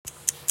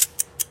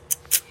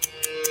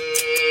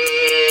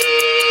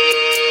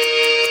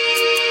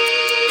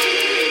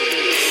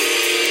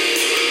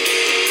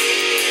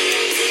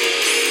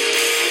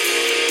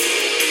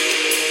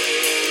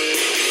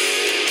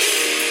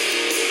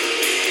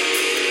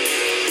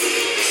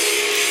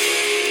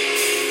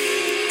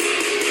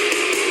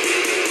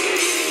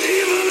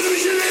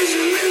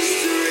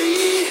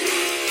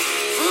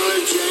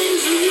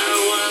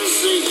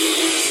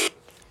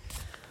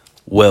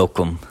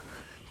Welcome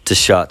to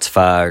Shots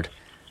Fired.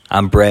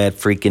 I'm Brad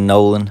freaking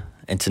Nolan,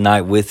 and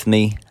tonight with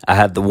me, I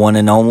have the one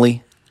and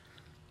only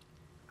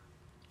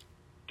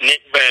Nick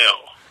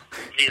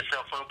Bell.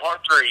 DSL Phone Part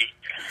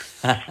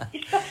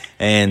 3.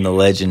 and the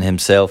legend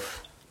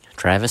himself,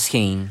 Travis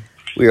King.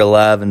 We are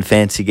live in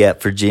Fancy Gap,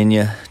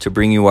 Virginia to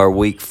bring you our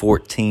Week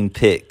 14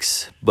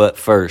 picks. But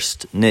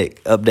first,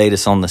 Nick, update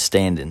us on the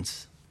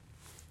standings.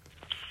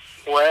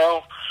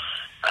 Well,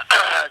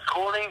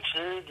 according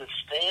to the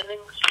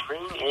standings,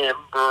 me and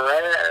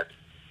Brad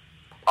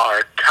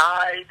are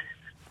tied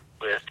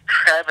with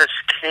Travis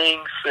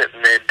King sitting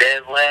in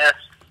dead last.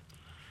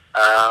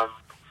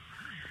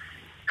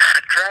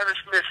 Travis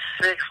missed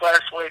 6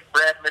 last week.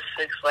 Brad missed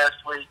 6 last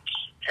week.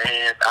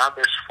 And I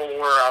missed 4.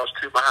 I was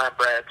 2 behind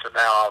Brad, so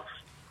now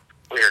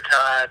we are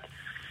tied.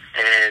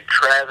 And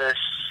Travis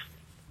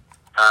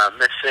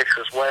missed 6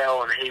 as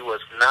well, and he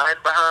was 9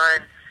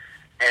 behind.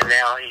 And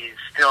now he's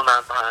still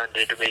 9 behind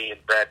due to me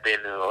and Brad being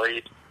in the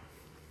lead.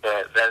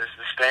 But that is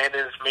the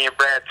standings. Me and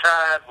Brad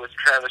tied with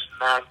Travis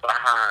 9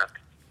 behind.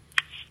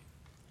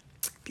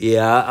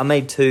 Yeah, I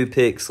made 2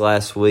 picks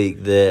last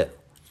week that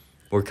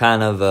were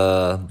kind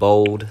of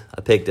bold.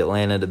 I picked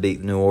Atlanta to beat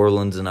New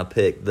Orleans, and I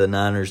picked the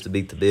Niners to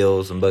beat the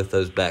Bills, and both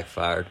those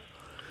backfired.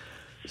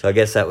 So I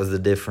guess that was the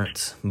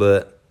difference.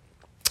 But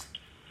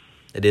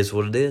it is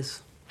what it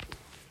is.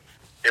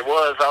 It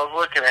was. I was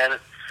looking at it.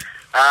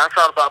 I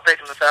thought about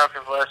picking the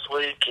Falcons last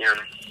week,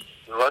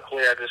 and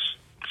luckily I just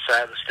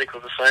decided to stick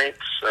with the Saints.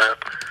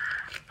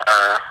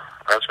 I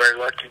was very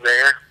lucky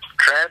there.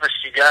 Travis,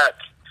 you got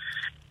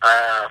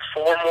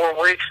 4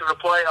 more weeks in the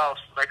playoffs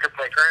to make up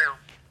that ground.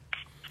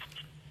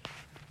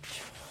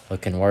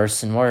 Looking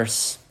worse and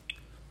worse.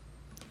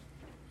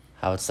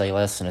 I would say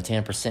less than a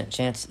 10%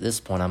 chance at this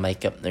point I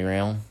make up the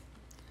ground.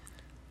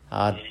 You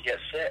got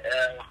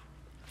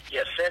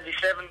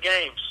 77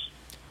 games.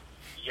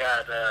 You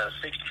got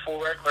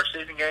 64 regular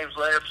season games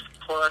left,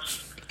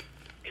 plus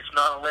it's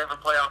not 11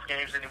 playoff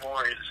games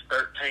anymore. It's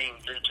 13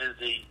 due to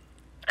the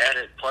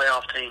added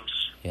playoff teams.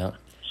 Yep.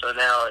 So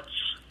now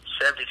it's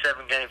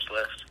 77 games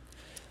left.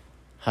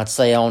 I'd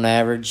say on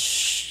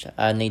average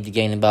I need to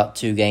gain about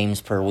 2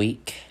 games per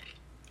week.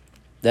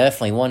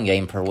 Definitely 1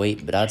 game per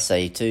week, but I'd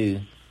say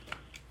 2.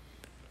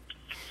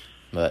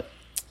 But,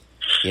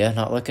 yeah,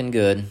 not looking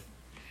good.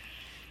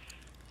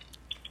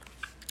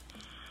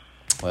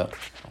 Well,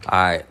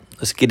 All right,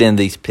 let's get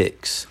into these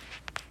picks.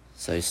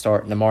 so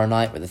starting tomorrow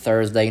night with a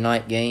Thursday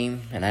night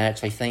game, and I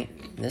actually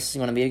think this is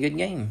going to be a good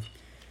game.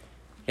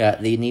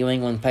 Got the New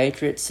England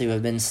Patriots, who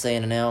have been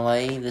staying in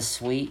L.A.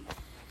 this week,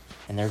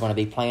 and they're going to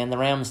be playing the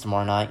Rams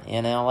tomorrow night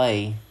in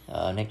L.A.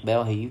 Nick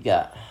Bell, who you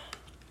got?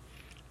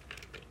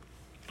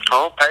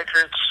 Oh,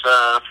 Patriots,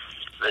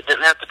 they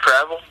didn't have to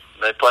travel.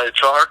 They played the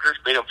Chargers,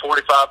 beat them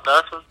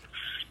 45-0.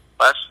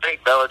 Last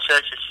week,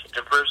 Belichick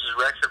improves his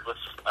record with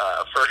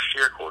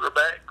first-year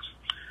quarterbacks.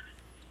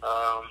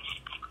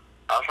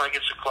 I think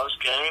it's a close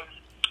game.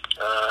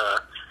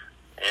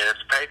 And if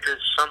the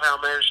Patriots somehow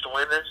manage to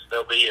win this,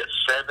 they'll be at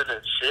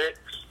 7-6.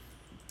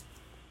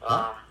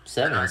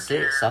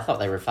 7-6? I thought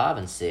they were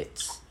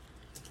 5-6.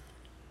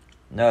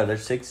 No, they're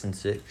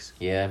 6-6.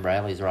 Yeah,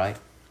 Bradley's right.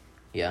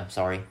 Yeah,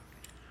 sorry.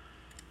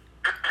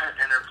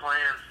 And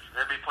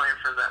they'll be playing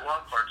for that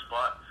wild card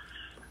spot.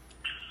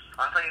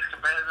 I think it's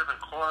competitive and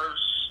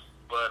close,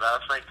 but I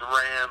think the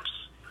Rams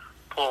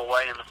pull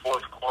away in the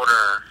fourth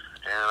quarter,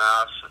 and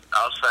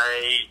I'll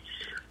say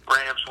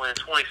Rams win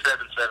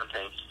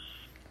 27-17.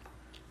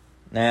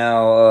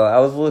 Now, I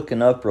was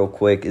looking up real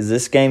quick. Is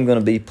this game going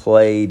to be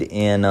played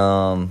in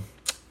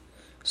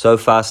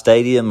SoFi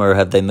Stadium, or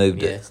have they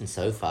moved Yeah, it? it's in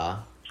SoFi.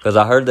 Because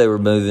I heard they were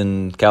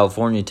moving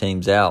California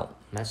teams out.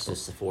 That's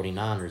just the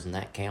 49ers in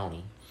that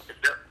county.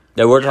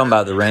 They were talking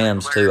about the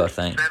Rams, too, I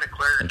think,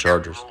 and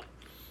Chargers.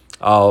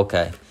 Oh,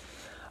 okay.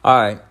 All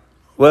right.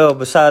 Well,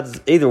 besides,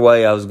 either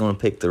way, I was going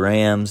to pick the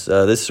Rams.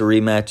 This is a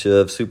rematch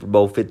of Super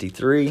Bowl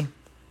 53.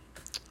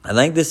 I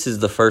think this is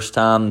the first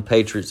time the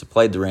Patriots have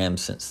played the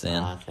Rams since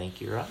then. I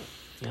think you're right.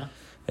 Yeah.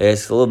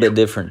 It's a little bit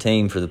different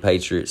team for the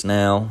Patriots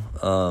now.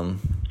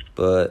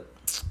 But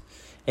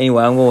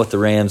anyway, I'm going with the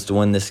Rams to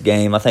win this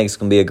game. I think it's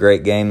going to be a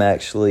great game,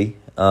 actually.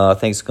 I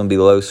think it's going to be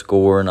low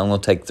score, and I'm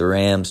going to take the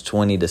Rams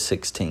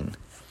 20-16.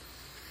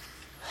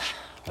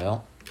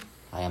 Well,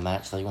 I am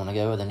actually going to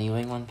go with the New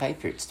England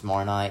Patriots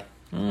tomorrow night.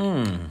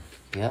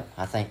 Yep,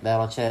 I think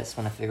Belichick's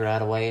going to figure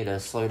out a way to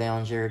slow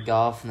down Jared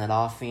Goff and that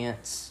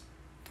offense.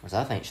 Because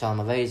I think Sean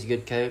McVay's a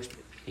good coach, but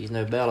he's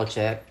no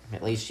Belichick,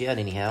 at least yet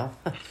anyhow.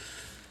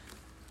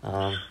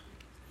 I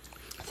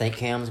think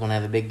Cam's going to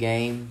have a big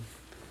game.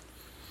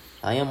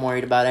 I am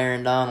worried about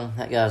Aaron Donald.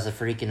 That guy's a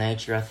freak of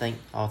nature. I think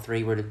all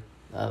three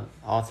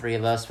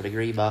of us would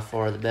agree by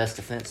far the best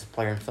defensive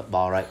player in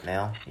football right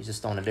now. He's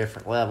just on a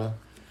different level.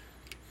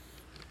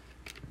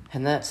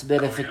 And that's a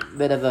bit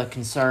of a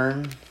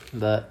concern,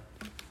 but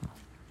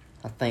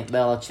I think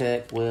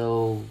Belichick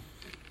will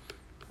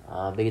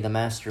be the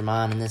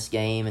mastermind in this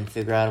game and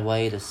figure out a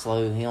way to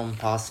slow him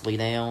possibly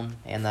down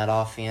and that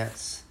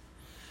offense.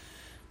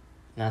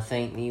 And I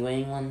think New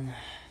England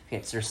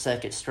gets their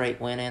second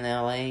straight win in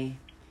L.A.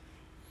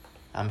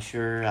 I'm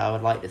sure I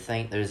would like to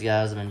think those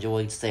guys have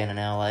enjoyed staying in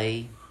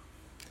L.A.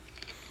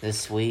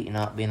 this week and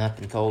not being up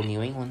in cold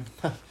New England.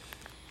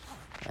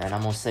 And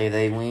I'm going to say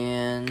they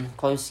win.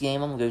 Close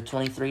game. I'm going to go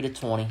 23-20. It's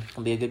going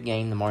to be a good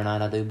game tomorrow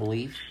night, I do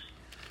believe.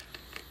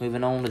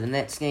 Moving on to the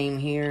next game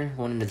here.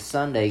 Going into the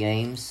Sunday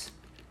games.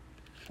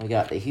 We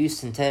got the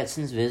Houston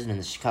Texans visiting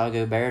the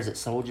Chicago Bears at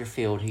Soldier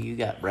Field. Who you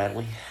got,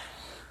 Bradley?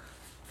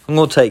 I'm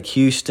going to take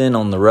Houston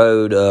on the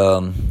road.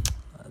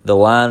 The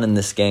line in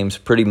this game's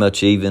pretty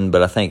much even,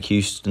 but I think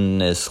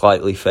Houston is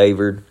slightly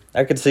favored.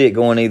 I could see it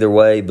going either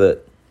way,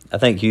 but I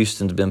think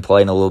Houston's been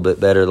playing a little bit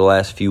better the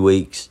last few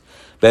weeks.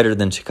 Better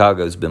than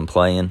Chicago's been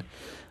playing.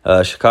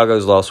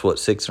 Chicago's lost,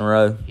 6 in a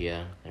row?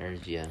 Yeah.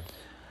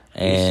 And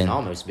Houston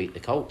almost beat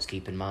the Colts,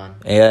 keep in mind.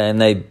 Yeah, and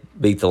they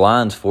beat the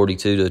Lions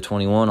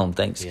 42-21 on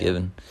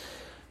Thanksgiving. Yeah.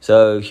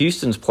 So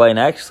Houston's playing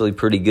actually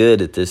pretty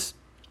good at this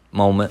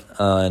moment,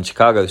 and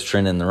Chicago's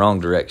trending in the wrong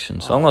direction.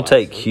 So I'm going to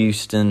take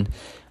Houston.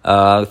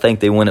 I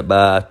think they win it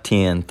by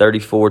 10,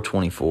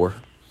 34-24.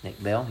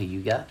 Nick Bell, who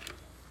you got?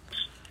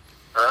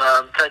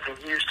 I'm taking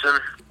Houston.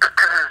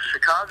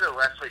 Chicago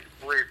last week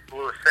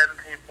blew a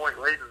 17-point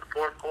lead in the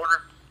fourth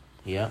quarter.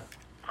 Yeah.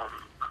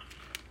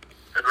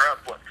 They're up,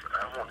 I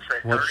want to say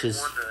 31 to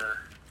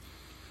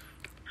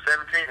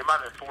 17. It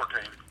might have been 14.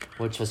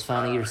 Which was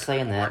funny you were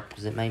saying that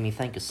because it made me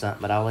think of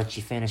something, but I'll let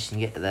you finish and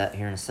get to that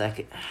here in a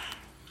second.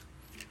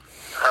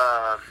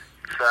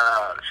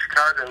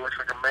 Chicago looks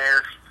like a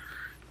mess.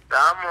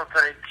 I'm going to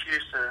take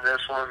Houston in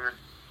this one.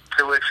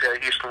 2 weeks ago,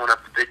 Houston went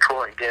up to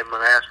Detroit and gave them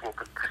an ass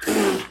whooping.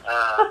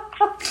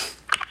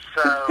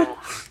 So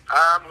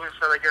I'm going to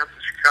say they go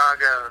to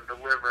Chicago and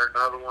deliver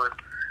another one.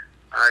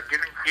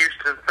 Giving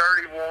Houston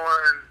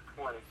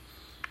 31-20.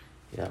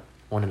 Yeah,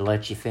 wanted to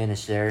let you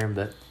finish there,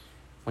 but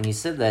when you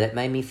said that, it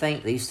made me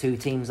think these two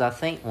teams, I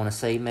think, want to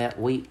say met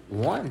week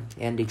 1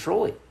 in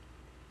Detroit.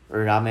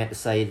 Or I meant to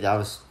say, I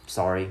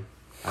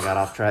got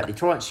off track.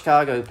 Detroit and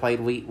Chicago played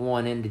week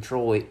 1 in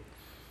Detroit.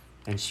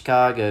 In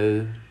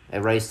Chicago, they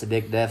raced a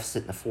big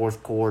deficit in the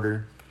fourth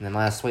quarter. And then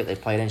last week they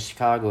played in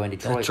Chicago and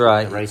Detroit. That's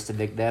right. They raced a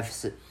big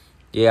deficit.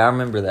 Yeah, I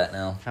remember that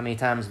now. How many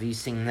times have you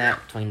seen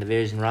that between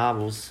division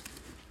rivals?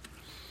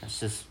 That's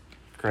just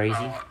crazy.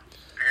 Yeah.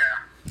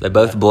 They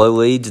both blow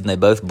leads and they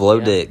both blow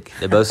dick.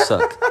 They both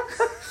suck.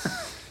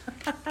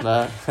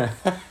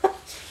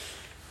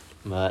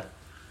 But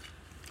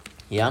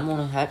yeah, I'm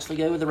going to actually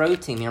go with the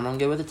road team here. I'm going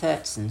to go with the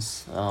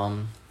Texans.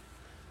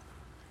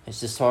 It's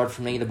just hard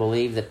for me to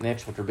believe that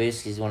Mitchell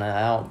Trubisky is going to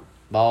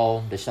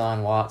outball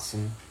Deshaun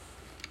Watson.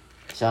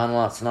 Deshaun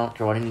Watson, I don't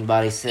care what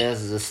anybody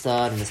says, is a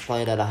stud and has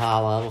played at a high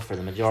level for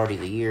the majority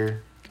of the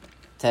year.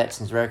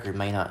 Texans' record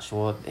may not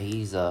show up, but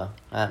he's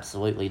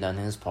absolutely done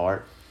his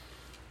part.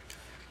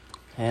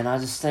 And I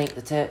just think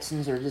the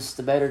Texans are just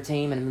the better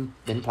team and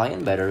been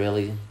playing better,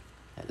 really,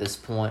 at this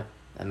point.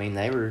 I mean,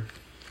 they were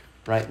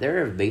right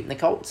there beating the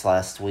Colts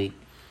last week.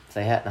 If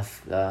they hadn't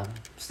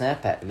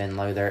snap hadn't been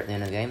low there at the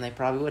end of the game, they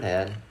probably would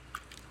have had.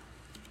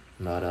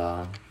 But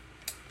I'm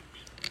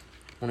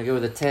going to go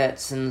with the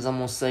Texans. I'm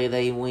going to say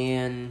they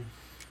win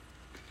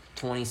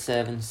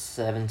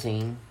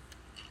 27-17.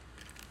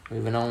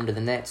 Moving on to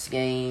the next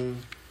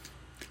game.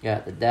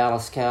 Got the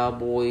Dallas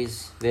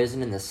Cowboys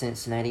visiting the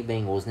Cincinnati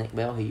Bengals. Nick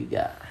Bell, who you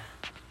got?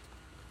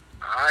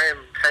 I am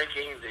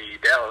taking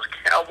the Dallas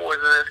Cowboys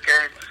in this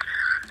game.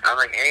 I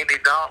think Andy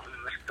Dalton,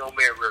 this is going to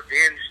be a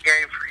revenge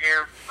game for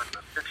him when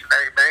the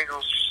Cincinnati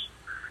Bengals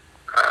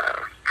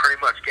pretty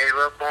much gave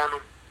up on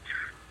them.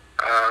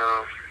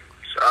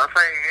 So I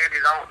think Andy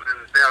Dalton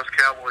and the Dallas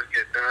Cowboys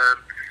get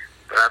done.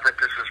 But I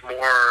think this is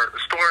more, the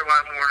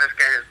storyline more in this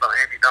game is about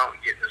Andy Dalton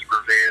getting his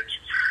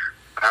revenge.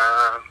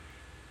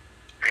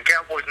 And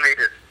Cowboys need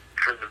it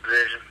for the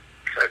division.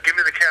 So give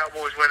me the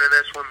Cowboys winning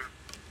this one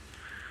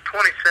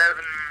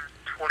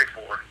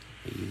 27-24.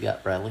 Who you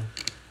got, Bradley?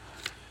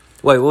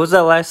 Wait, what was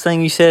that last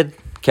thing you said?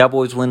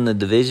 Cowboys win the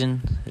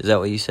division? Is that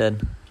what you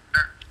said?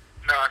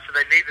 No, I said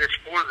they need this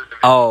for the division.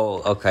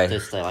 Oh, okay.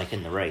 Just stay like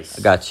in the race.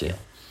 I got you.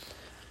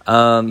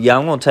 Yeah,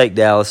 I'm going to take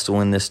Dallas to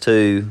win this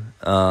too,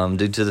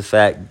 due to the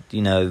fact,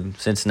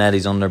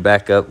 Cincinnati's on their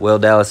backup. Well,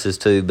 Dallas is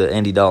too, but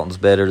Andy Dalton's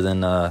better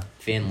than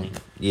Finley.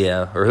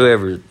 Yeah, or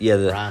whoever. Yeah,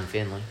 Ryan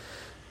Finley.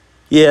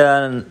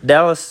 Yeah, and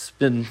Dallas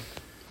been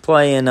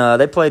playing.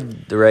 They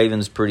played the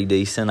Ravens pretty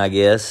decent, I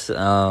guess.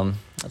 So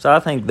I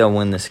think they'll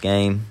win this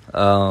game.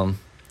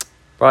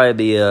 Probably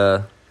be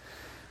I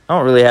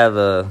don't really have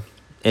a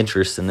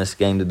interest in this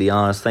game, to be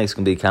honest. I think it's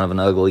gonna be kind of an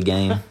ugly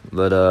game,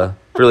 but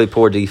really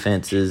poor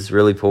defenses,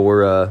 really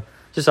poor,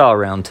 just all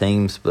around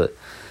teams. But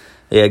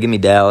yeah, give me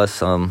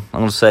Dallas. I'm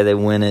gonna say they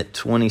win it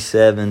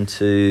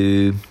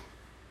 27-20.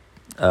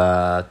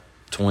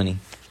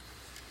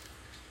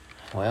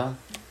 Well,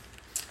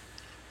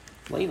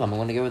 I believe I'm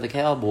going to go with the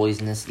Cowboys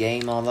in this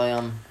game,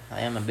 although I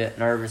am a bit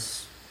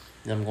nervous.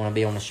 I'm going to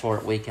be on a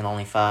short week and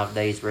only 5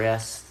 days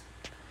rest.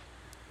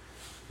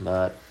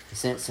 But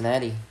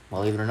Cincinnati,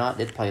 believe it or not,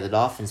 did play the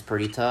Dolphins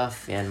pretty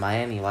tough in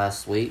Miami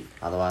last week,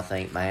 although I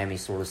think Miami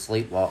sort of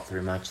sleepwalked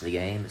through much of the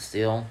game, but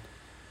still,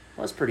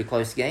 it was a pretty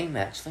close game,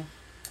 actually.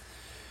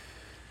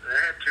 They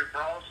had 2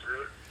 balls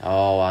through it.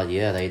 Oh,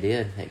 yeah, they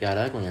did. It got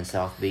ugly in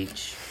South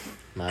Beach.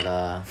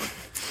 But,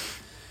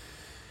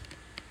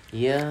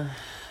 yeah,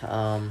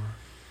 I'm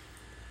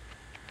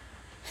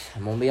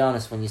going to be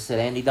honest. When you said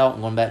Andy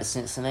Dalton going back to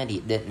Cincinnati,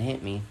 it didn't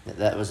hit me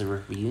that was a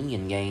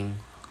reunion game.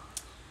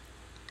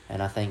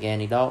 And I think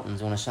Andy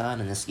Dalton's going to shine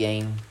in this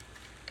game.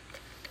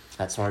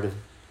 That's hard to...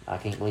 I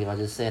can't believe I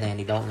just said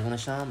Andy Dalton's going to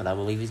shine, but I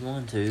believe he's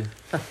going to.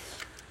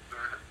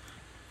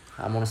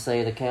 I'm going to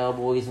say the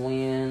Cowboys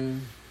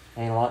win.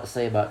 Ain't a lot to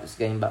say about this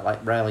game, about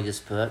like Bradley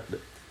just put, but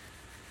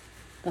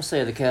I'm going to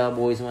say the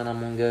Cowboys win.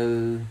 I'm going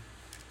to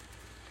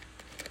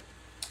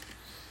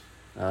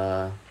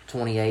go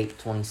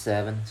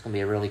 28-27. It's going to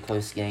be a really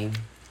close game.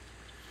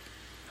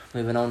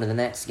 Moving on to the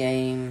next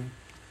game.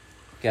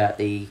 Got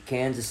the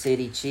Kansas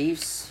City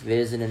Chiefs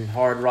visiting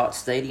Hard Rock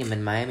Stadium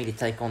in Miami to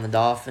take on the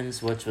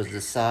Dolphins, which was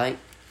the site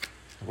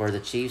where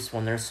the Chiefs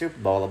won their Super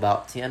Bowl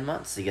about 10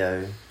 months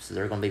ago. So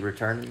they're going to be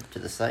returning to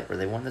the site where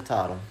they won the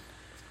title.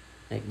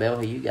 Nick Bell,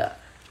 who you got?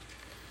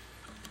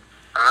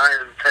 I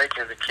am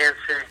taking the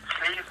Kansas City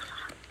Chiefs,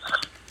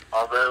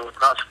 although it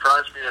would not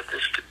surprise me that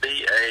this could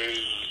be a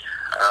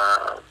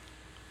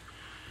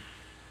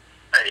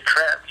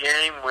trap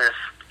game with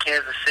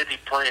Kansas City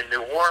playing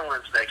New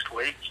Orleans next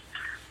week.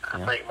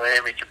 I think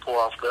Miami can pull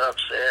off the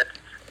upset,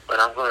 but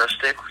I'm going to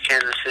stick with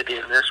Kansas City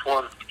in this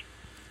one.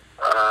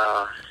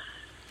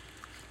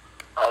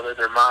 Although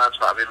their minds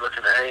might be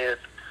looking ahead.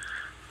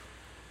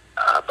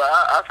 But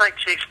I think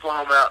Chiefs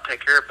blow them out,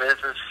 take care of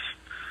business.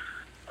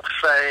 I'd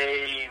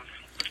say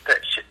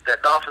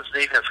that Dolphins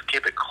defense will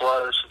keep it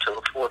close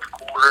until the fourth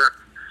quarter.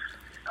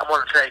 I'm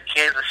going to take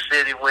Kansas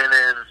City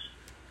winning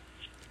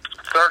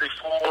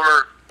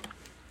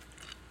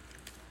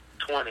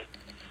 34-20.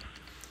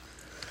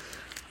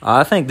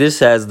 I think this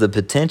has the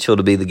potential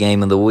to be the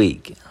game of the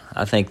week.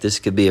 I think this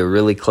could be a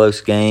really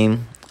close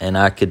game, and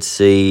I could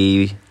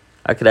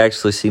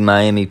actually see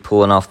Miami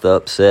pulling off the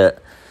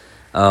upset.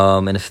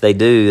 And if they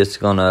do, it's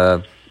going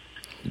to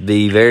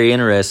be very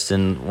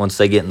interesting once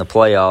they get in the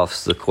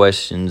playoffs, the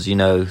questions,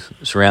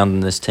 surrounding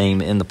this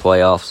team in the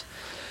playoffs.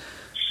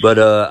 But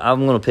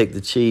I'm going to pick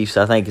the Chiefs.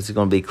 I think it's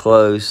going to be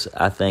close.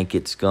 I think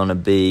it's going to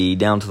be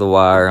down to the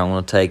wire. I'm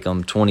going to take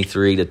them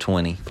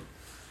 23-20.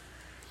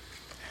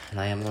 And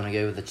I am going to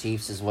go with the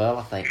Chiefs as well.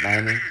 I think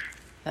Miami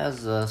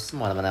has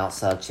somewhat of an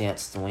outside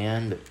chance to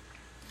win, but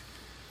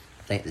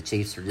I think the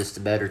Chiefs are just a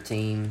better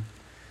team.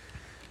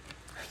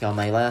 Y'all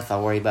may laugh. I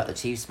worry about the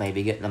Chiefs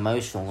maybe getting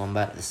emotional going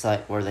back to the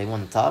site where they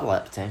won the title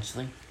at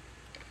potentially.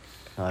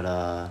 But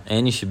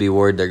and you should be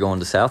worried they're going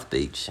to South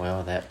Beach.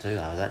 Well, that too.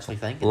 I was actually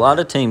thinking. A lot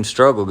of teams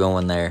struggle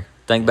going there.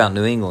 Think about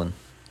New England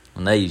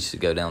when they used to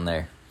go down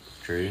there.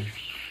 True.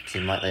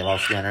 Seemed like they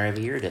lost down there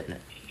every year, didn't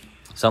it?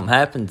 Something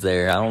happens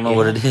there. I don't know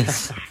what it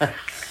is.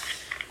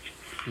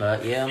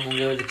 But, yeah, I'm going to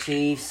go with the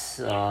Chiefs.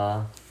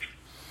 A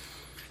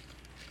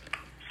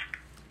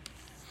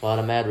lot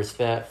of mad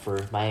respect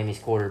for Miami's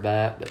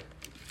quarterback, but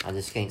I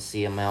just can't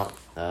see him out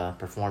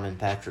performing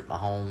Patrick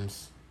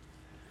Mahomes.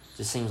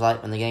 Just seems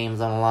like when the game's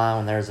on the line,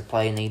 when there's a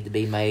play need to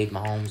be made,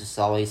 Mahomes just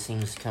always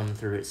seems to come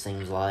through, it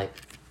seems like.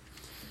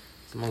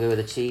 So I'm going to go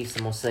with the Chiefs.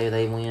 I'm going to say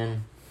they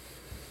win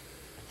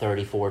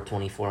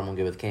 34-24. I'm going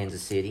to go with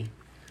Kansas City.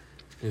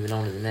 Moving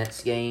on to the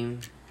next game.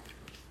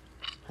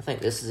 I think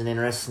this is an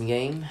interesting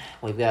game.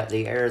 We've got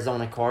the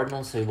Arizona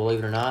Cardinals, who, believe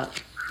it or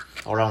not,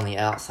 are on the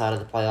outside of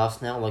the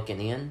playoffs now, looking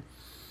in.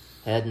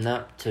 Heading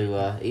up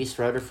to East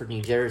Rutherford,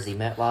 New Jersey,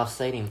 MetLife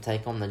Stadium,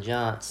 take on the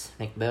Giants.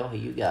 Nick Bell, who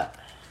you got?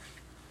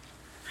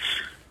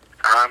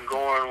 I'm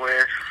going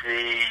with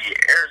the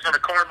Arizona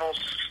Cardinals.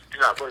 Do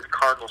not believe the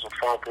Cardinals will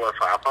fall below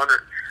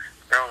 500.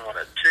 They're on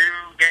a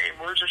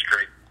 2-game losing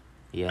streak.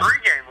 Yeah. 3-game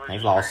losing streak.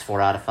 They've lost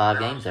 4 out of 5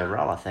 games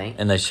overall, I think.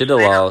 And they should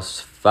have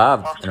lost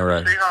 5 lost in a row.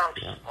 To the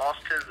Seahawks, lost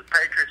to the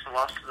Patriots, and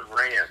lost to the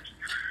Rams.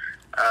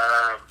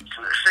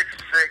 So they're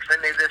 6-6. They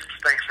need this to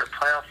stay in their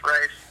playoff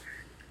race.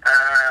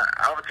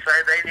 I would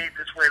say they need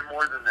this win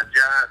more than the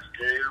Giants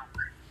do.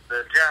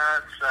 The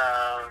Giants...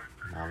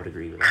 I would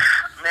agree with that.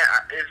 Man,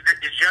 is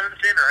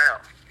Jones in or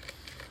out?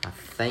 I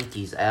think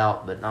he's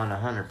out, but not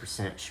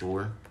 100%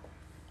 sure.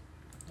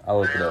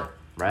 I'll look it up.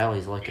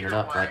 Riley's looking it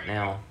up right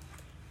now.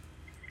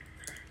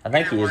 I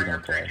think he is going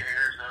to play.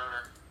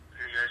 Arizona,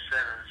 who goes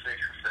 7-6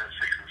 instead of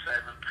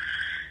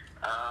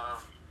 6-7.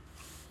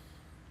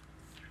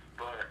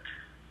 But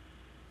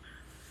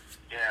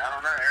yeah, I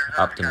don't know.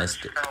 Arizona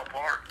Optimistic. fell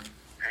apart,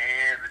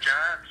 and the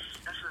Giants.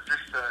 This is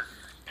just a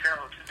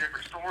tale of 2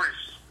 different stories.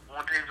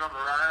 One team's on the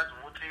rise,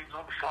 and one team's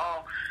on the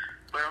fall.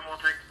 But I'm going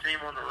to take the team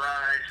on the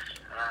rise.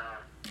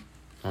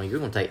 Well, you're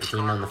going to take the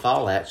team on the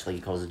fall, actually,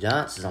 because the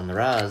Giants is on the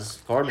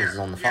rise. Cardinals is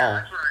on the fall.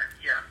 That's right.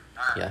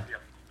 Yeah.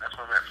 That's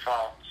what I meant,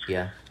 fall.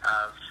 Yeah.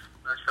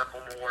 Messed up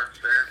on the words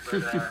there.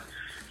 But I'm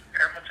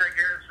going to take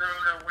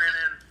Arizona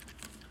winning.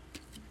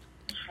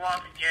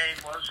 Sloppy game,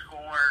 low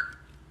scoring,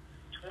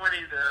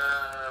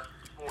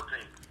 20-14.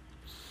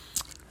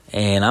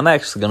 And I'm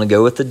actually going to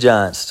go with the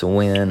Giants to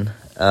win.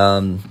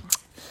 I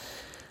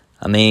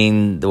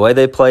mean, the way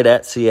they played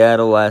at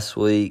Seattle last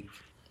week,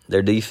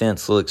 Their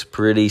defense looks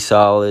pretty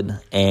solid,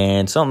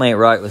 and something ain't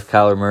right with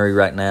Kyler Murray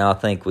right now. I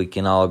think we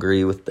can all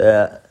agree with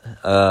that.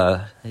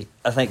 I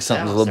think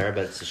something's a little there,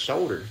 but it's a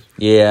shoulder.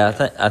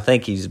 Yeah, I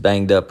think he's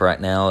banged up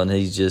right now, and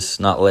he's just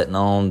not letting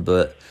on.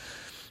 But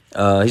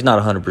he's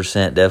not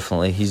 100%.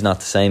 Definitely, he's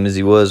not the same as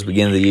he was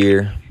beginning of the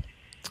year.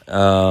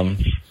 I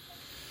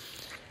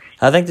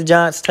think the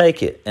Giants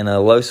take it in a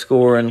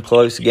low-scoring,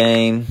 close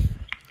game.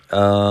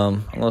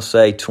 I'm gonna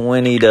say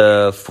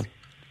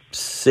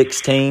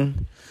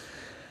 20-16.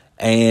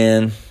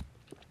 And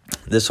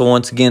this will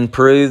once again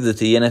prove that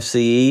the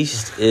NFC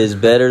East is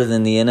better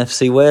than the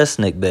NFC West,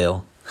 Nick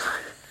Bell.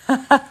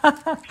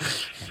 I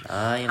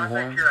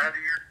think you're out of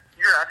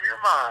your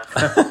mind.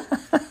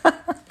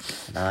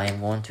 And I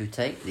am going to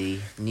take the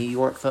New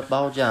York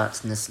Football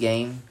Giants in this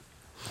game.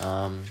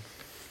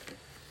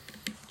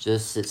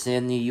 It's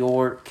in New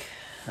York.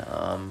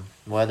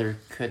 Weather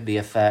could be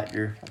a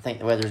factor. I think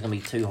the weather's going to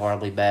be too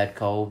horribly bad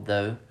cold,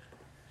 though.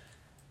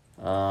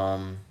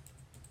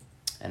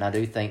 And I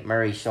do think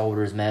Murray's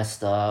shoulder is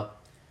messed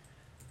up.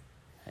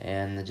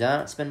 And the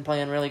Giants been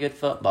playing really good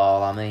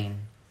football. I mean,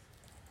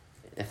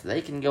 if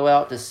they can go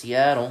out to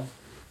Seattle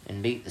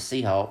and beat the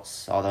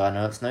Seahawks, although I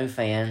know it's no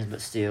fans,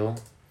 but still,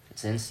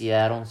 it's in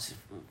Seattle. It's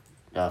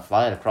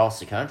flight across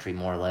the country,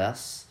 more or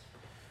less.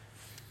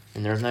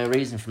 And there's no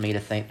reason for me to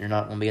think they're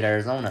not going to beat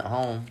Arizona at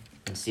home.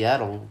 And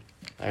Seattle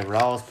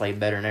overall has played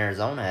better than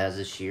Arizona has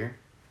this year.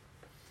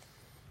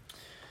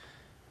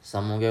 So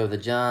I'm going to go with the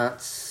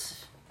Giants.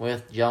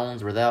 With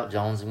Jones, without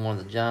Jones, and one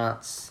of the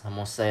Giants, I'm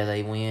going to say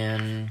they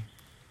win.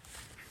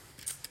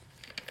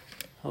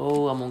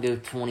 I'm going to go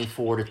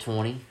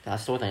 24-20. I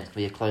still think it's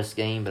going to be a close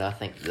game, but I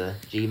think the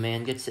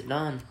G-Man gets it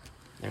done.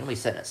 They're going to be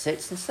sitting at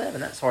 6-7.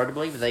 That's hard to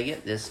believe if they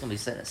get this. It's going to be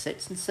sitting at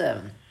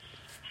 6-7.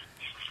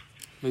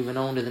 Moving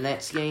on to the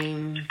next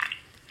game. You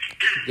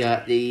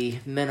got the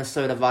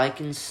Minnesota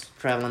Vikings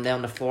traveling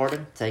down to Florida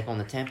to take on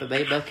the Tampa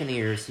Bay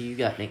Buccaneers. Who you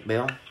got, Nick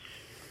Bell?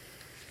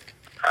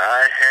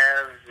 I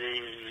have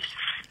the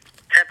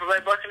Tampa Bay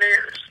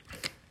Buccaneers.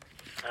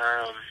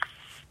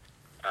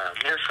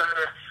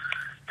 Minnesota,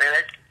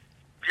 man,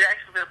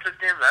 Jacksonville took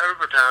them to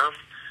overtime.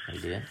 They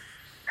did.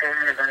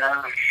 And I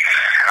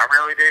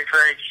really do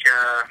think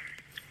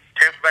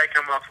Tampa Bay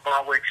coming off the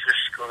bye week is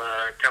just going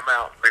to come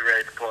out and be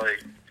ready to play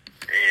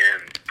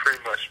and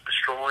pretty much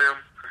destroy them.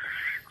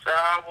 So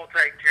I will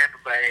take Tampa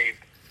Bay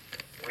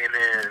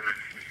winning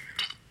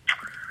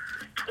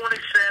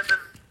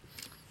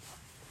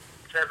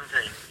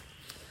 27-17.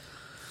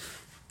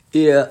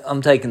 Yeah,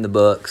 I'm taking the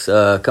Bucks.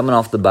 Coming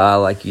off the bye,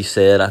 like you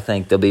said, I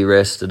think they'll be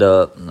rested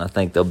up, and I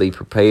think they'll be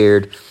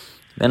prepared.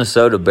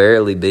 Minnesota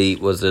barely beat,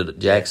 was it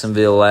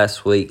Jacksonville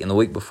last week, and the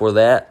week before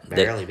that?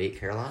 Barely beat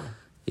Carolina.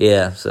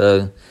 Yeah,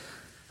 so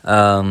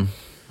I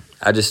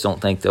just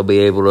don't think they'll be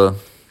able to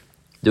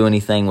do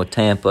anything with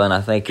Tampa, and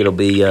I think it'll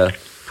be a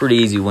pretty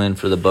easy win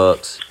for the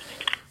Bucks.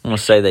 I'm going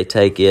to say they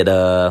take it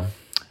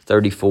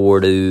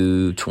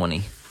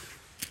 34-20.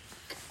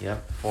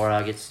 Yep, before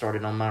I get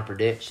started on my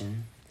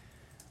prediction,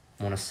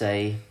 I want to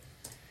say,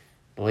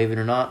 believe it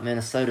or not,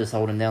 Minnesota's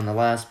holding down the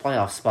last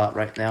playoff spot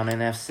right now in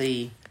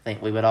NFC. I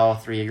think we would all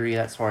three agree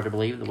that's hard to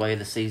believe, the way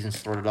the season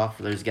started off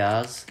for those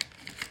guys.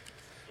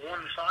 1-5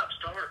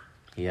 start.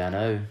 Yeah, I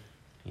know.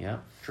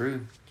 Yep,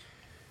 true.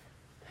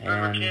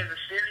 Remember And Kansas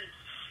City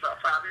about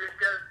 5 years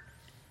ago?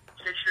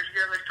 6 years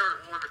ago, they started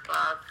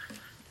 1-5.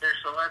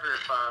 There's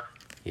 11-5.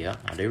 yeah,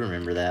 I do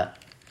remember that.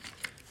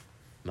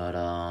 But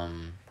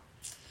I'm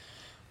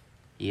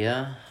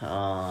going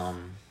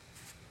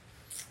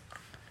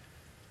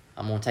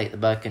to take the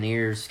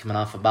Buccaneers coming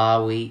off a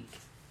bye week,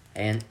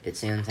 and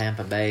it's in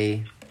Tampa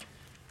Bay.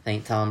 I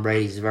think Tom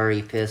Brady's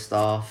very pissed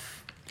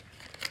off.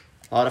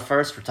 A lot of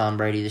firsts for Tom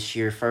Brady this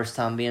year. First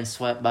time being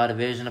swept by a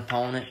division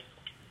opponent.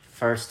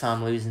 First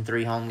time losing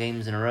 3 home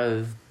games in a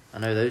row. I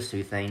know those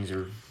two things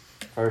are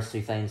first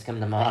 2 things come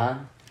to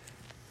mind.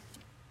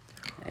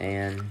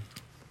 And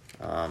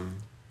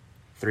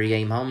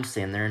 3-game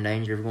homestand. They're in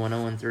danger of going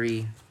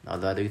 0-3.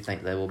 Although I do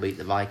think they will beat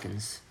the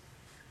Vikings.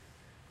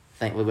 I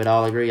think we would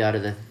all agree out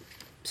of the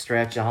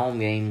stretch of home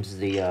games,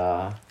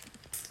 the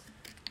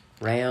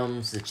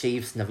Rams, the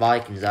Chiefs, and the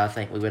Vikings, I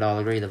think we would all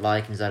agree the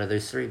Vikings out of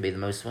those 3 would be the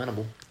most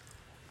winnable.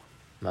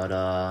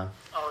 But,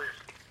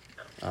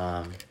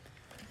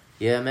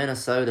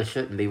 Minnesota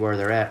shouldn't be where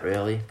they're at,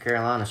 really.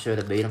 Carolina should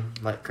have beat them.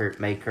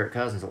 Made Kirk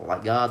Cousins look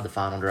like God the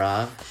final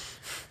drive.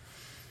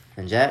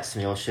 And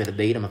Jacksonville should have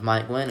beat them if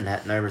Mike Glennon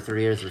hadn't over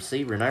 3 years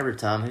receiver in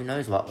overtime. Who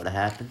knows what would have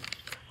happened.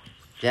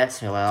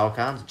 Jacksonville had all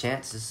kinds of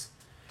chances.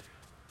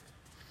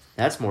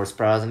 That's more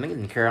surprising to me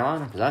than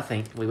Carolina, because I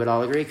think we would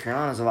all agree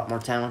Carolina's a lot more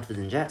talented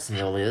than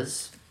Jacksonville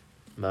is.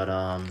 But,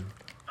 I'm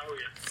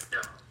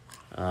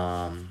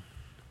going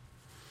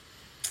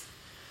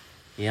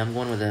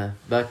with the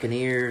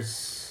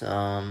Buccaneers.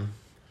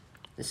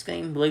 This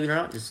game, believe it or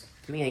not, just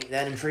to me ain't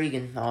that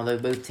intriguing, although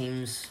both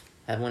teams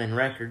have winning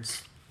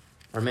records.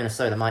 Or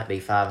Minnesota might be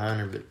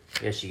 500, but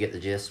I guess you get the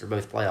gist. They're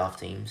both playoff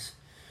teams.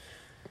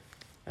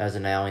 As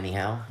of now,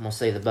 anyhow. I'm going to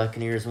say the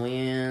Buccaneers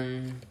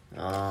win.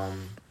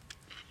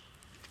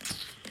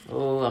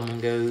 I'm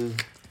going to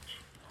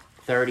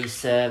go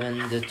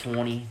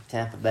 37-20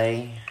 Tampa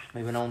Bay.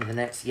 Moving on to the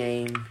next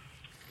game.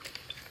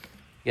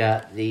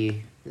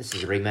 This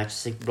is a rematch of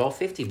Super Bowl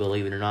 50,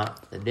 believe it or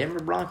not. The Denver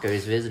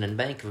Broncos visiting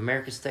Bank of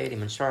America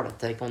Stadium in Charlotte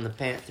take on the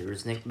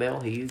Panthers. Nick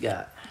Bell, who you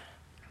got?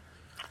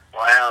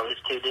 Wow, these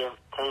two teams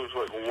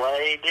look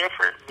way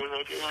different than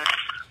they did.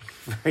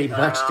 Very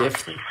much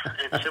different.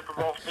 In Super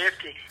Bowl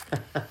 50.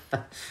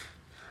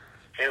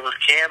 It was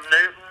Cam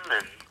Newton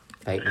and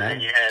Peyton then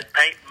Manning. you had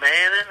Peyton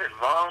Manning and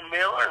Von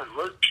Miller and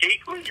Luke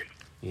Kuechly. And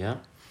Yeah,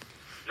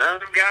 none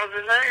of them guys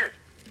in there.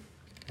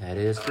 that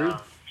is true.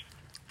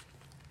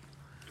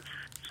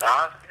 So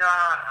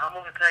I'm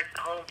going to take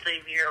the home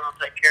team here. I'm going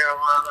to take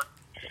Carolina.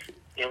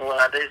 And what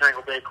I do think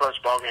will be a close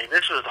ball game.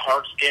 This was the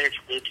hardest game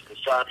for me to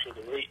decide for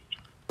the week.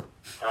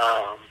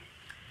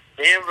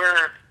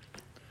 Denver,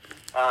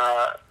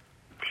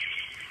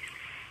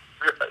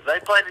 they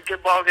played a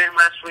good ball game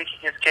last week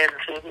against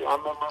Kansas City. I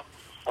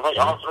think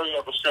all three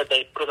of us said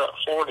they put up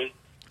 40,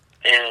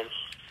 and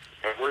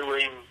we were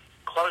even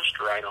close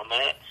to right on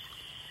that.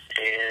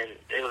 And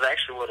it was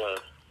actually a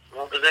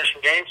one-possession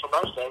game for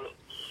most of it.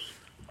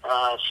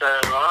 So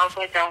I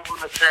think I'm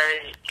going to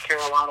take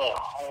Carolina at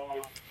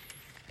home.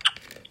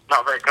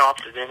 Not very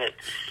confident in it,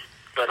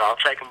 but I'll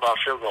take them by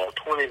field goal,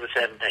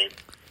 20-17.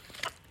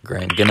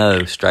 Grant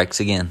Gano strikes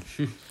again.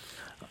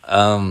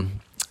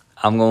 I'm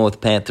going with the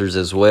Panthers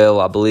as well.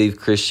 I believe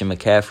Christian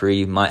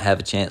McCaffrey might have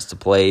a chance to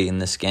play in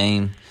this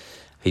game.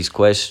 He's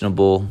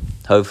questionable.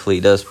 Hopefully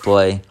he does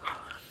play.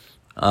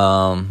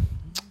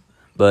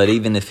 But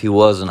even if he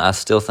wasn't, I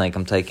still think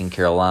I'm taking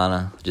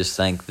Carolina. Just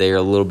think they're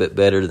a little bit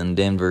better than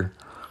Denver,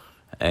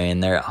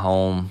 and they're at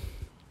home.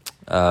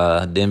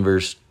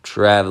 Denver's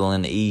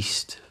traveling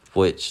east,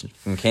 which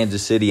from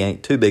Kansas City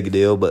ain't too big a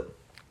deal, but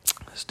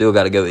still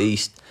got to go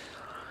east.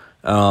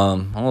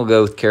 I'm going to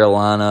go with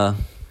Carolina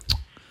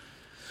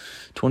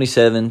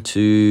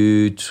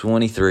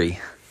 27-23.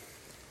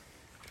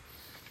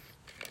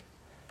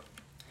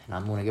 And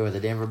I'm going to go with the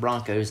Denver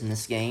Broncos in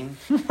this game.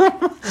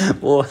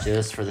 Boy.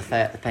 Just for the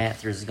fact the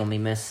Panthers is going to be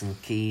missing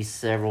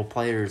several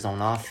players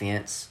on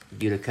offense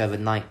due to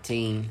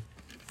COVID-19.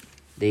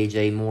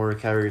 DJ Moore,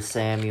 Curtis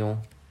Samuel,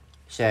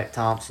 Shaq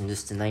Thompson,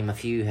 just to name a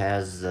few,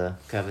 has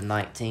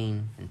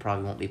COVID-19 and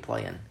probably won't be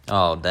playing.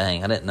 Oh,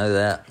 dang. I didn't know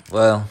that.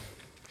 Well,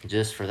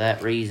 just for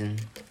that reason,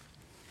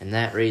 and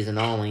that reason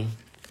only,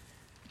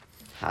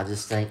 I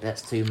just think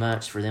that's too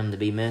much for them to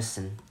be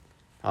missing.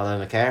 Although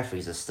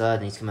McCaffrey's a stud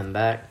and he's coming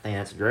back, I think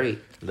that's great.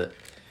 But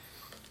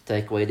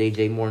take away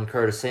DJ Moore and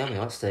Curtis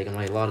Samuel, that's taking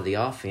away a lot of the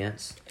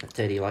offense that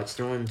Teddy likes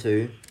to run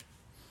to.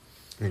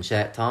 And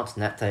Shaq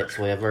Thompson, that takes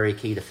away a very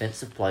key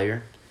defensive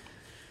player.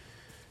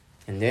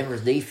 And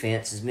Denver's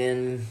defense has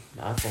been,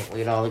 I think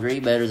we'd all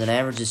agree, better than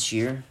average this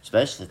year,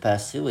 especially the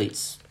past 2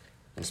 weeks.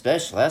 And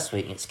especially last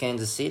week against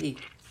Kansas City.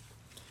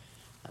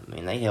 I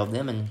mean, they held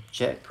them in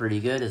check pretty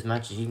good, as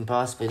much as you can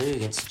possibly do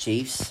against the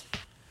Chiefs.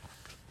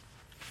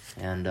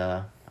 And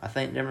I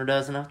think Denver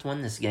does enough to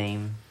win this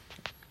game.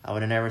 I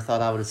would have never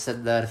thought I would have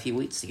said that a few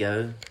weeks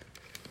ago.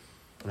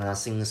 When I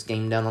seen this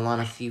game down the line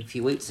a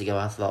few weeks ago,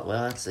 I thought,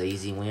 well, that's an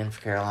easy win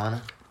for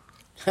Carolina.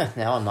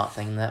 Now I'm not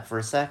thinking that for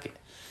a second.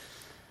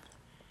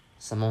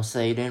 So I'm going to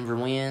say Denver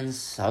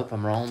wins. I hope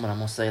I'm wrong, but I'm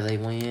going to say they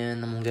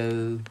win. I'm going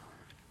to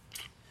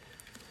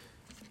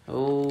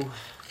go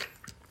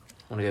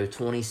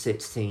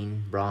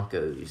 2016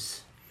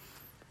 Broncos.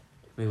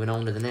 Moving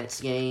on to the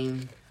next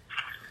game.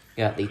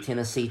 Got the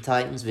Tennessee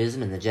Titans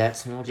visiting the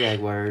Jacksonville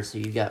Jaguars. Who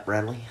you got,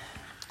 Bradley?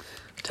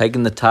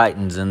 taking the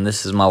Titans, and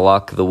this is my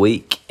lock of the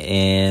week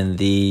in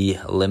the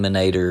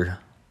Eliminator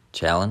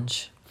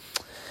Challenge.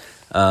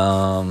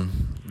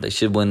 They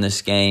should win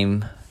this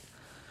game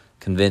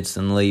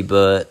convincingly,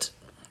 but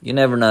you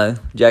never know.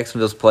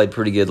 Jacksonville's played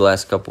pretty good the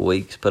last couple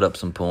weeks, put up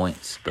some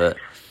points, but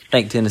I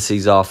think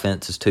Tennessee's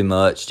offense is too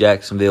much.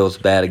 Jacksonville's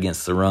bad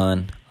against the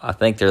run. I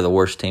think they're the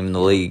worst team in the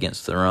league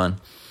against the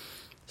run.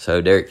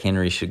 So Derrick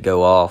Henry should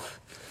go off,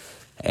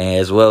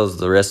 as well as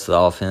the rest of the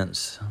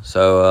offense.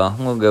 So I'm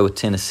going to go with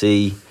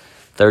Tennessee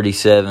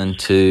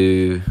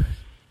 37-24.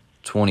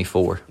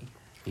 Who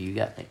you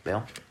got, Nick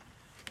Bell?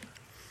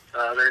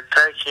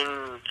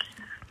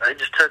 They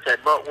just took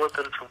that butt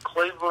whipping from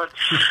Cleveland.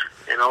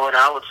 You know what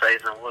I would say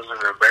is it was an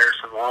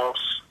embarrassing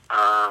loss.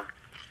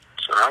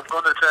 So I'm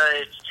going to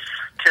take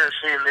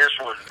Tennessee in this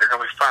one. They're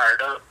going to be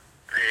fired up,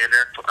 and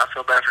I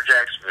feel bad for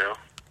Jacksonville.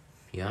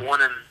 Yeah.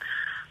 1-11,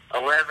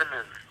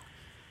 and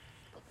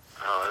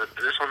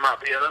this one might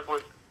be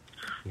ugly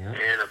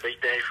and a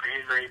big day for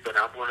Henry, but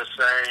I'm going to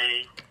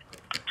say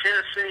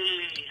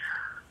Tennessee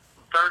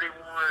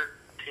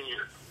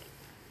 31-10.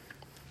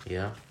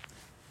 Yeah. I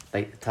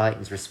think the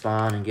Titans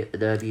respond and get the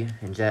W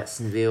in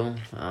Jacksonville.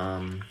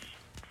 I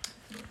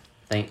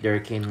think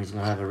Derrick Henry's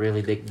going to have a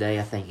really big day.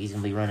 I think he's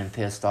going to be running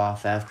pissed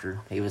off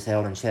after he was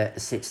held in check to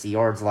 60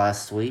 yards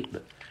last week.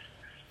 But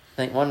I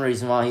think one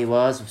reason why he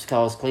was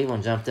because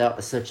Cleveland jumped out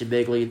to such a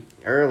big lead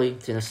early.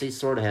 Tennessee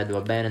sort of had to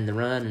abandon the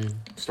run and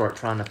start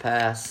trying to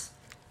pass.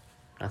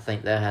 I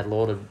think that had a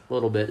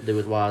little bit to do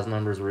with why his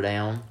numbers were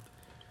down.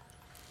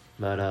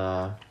 But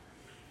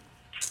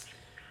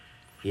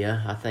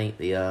Yeah, I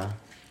think I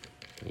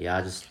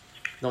just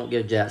don't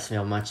give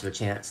Jacksonville much of a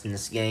chance in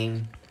this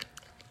game.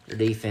 Their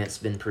defense has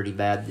been pretty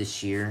bad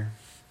this year.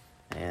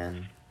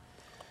 And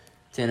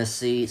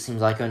Tennessee, it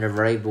seems like under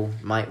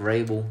Mike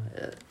Vrabel,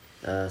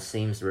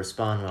 seems to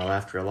respond well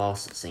after a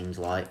loss, it seems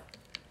like.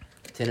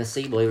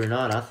 Tennessee, believe it or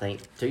not, I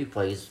think, too,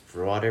 plays,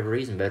 for whatever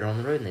reason, better on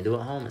the road than they do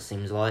at home, it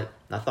seems like.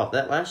 I thought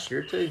that last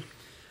year, too.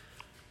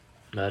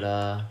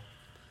 But,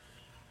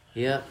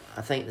 yeah,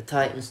 I think the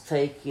Titans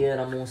take it.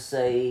 I'm going to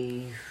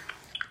say,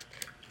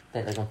 I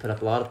think they're going to put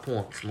up a lot of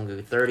points. I'm going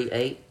to go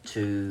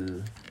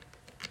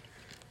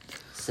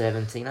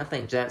 38-17. I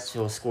think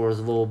Jacksonville scores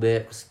a little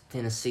bit because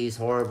Tennessee's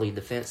horribly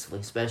defensively,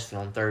 especially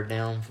on third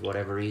down for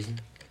whatever reason.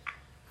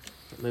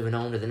 Moving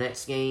on to the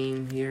next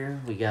game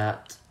here, we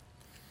got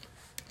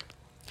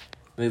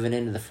moving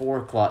into the 4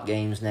 o'clock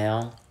games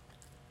now.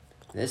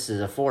 This is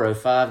a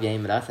 4:05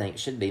 game, but I think it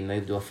should be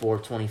moved to a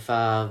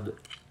 4:25, but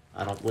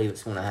I don't believe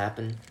it's going to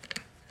happen.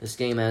 This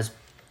game has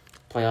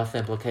playoff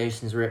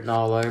implications written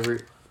all over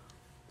it.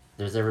 If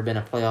there's ever been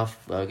a playoff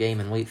game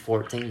in Week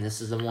 14,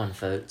 this is the one,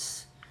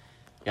 folks.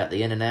 Got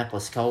the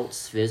Indianapolis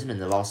Colts visiting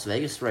the Las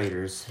Vegas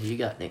Raiders. Who you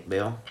got, Nick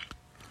Bell?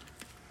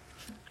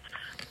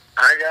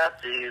 I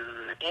got the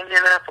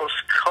Indianapolis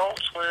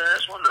Colts win.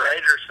 This one, the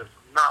Raiders have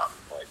not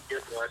played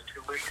good the last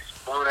 2 weeks.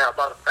 Blown out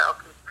by the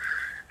Falcons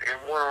and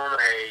won on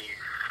I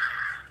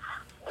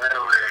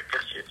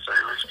guess you'd say,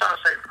 it's not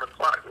safe for the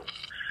flag.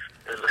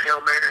 It was a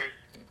Hail Mary.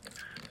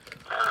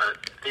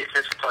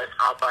 Defensive play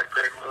fouled by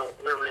Greg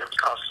Williams,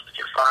 caused us to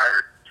get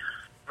fired.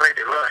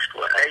 Brady rushed,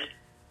 8?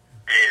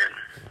 And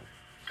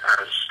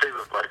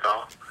stupid play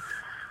call.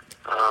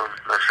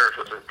 Not sure if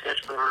it was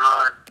intentional or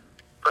not.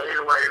 But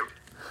either way,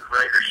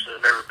 Raiders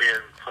have never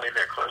been playing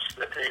that close to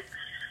that team.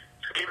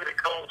 So give me the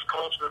Colts.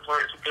 Colts have been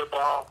playing some good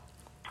ball.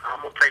 I'm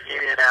going to take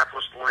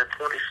Indianapolis to win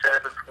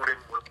 27-21.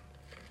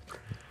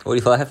 What are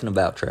you laughing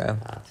about, Trav?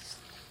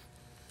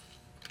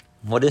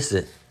 What is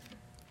it?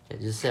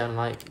 It just sounded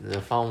like the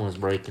phone was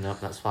breaking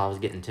up. That's why I was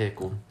getting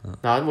tickled.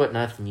 No, it wasn't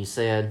nothing you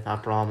said. I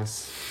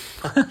promise.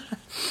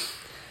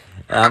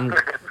 I'm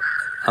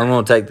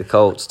going to take the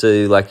Colts,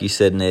 too. Like you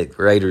said, Nick,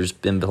 Raiders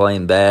been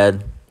playing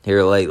bad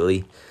here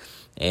lately.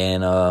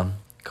 And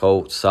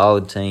Colts,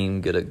 solid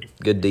team,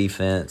 good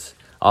defense.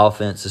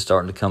 Offense is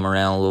starting to come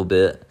around a little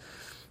bit.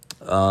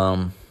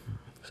 So,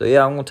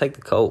 yeah, I'm going to take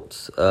the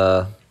Colts.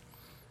 I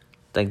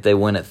think they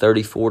win at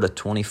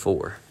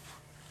 34-24.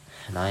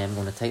 And I am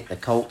going to take the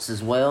Colts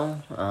as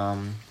well.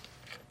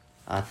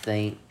 I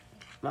think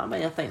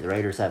the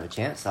Raiders have a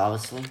chance,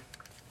 obviously.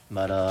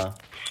 But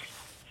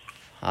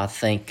I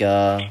think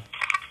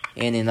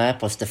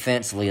Indianapolis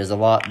defensively is a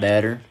lot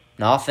better.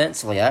 Now,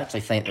 offensively, I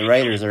actually think the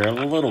Raiders are a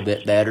little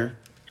bit better.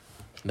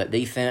 But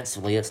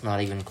defensively, it's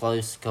not even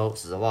close. The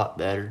Colts is a lot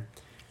better.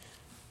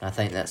 I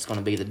think that's going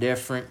to be the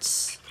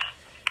difference.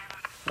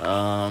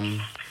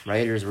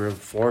 Raiders were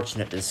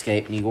fortunate to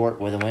escape New York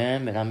with a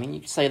win. But, you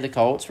could say the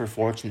Colts were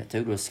fortunate,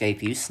 too, to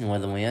escape Houston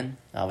with a win,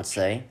 I would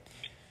say.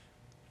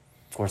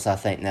 Of course, I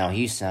think now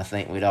Houston,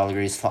 we'd all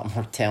agree, is a lot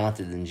more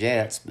talented than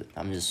Jets. But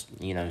I'm just,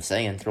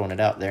 throwing it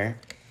out there.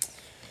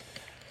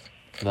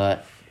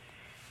 But,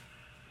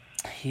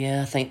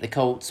 yeah, I think the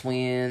Colts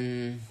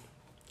win.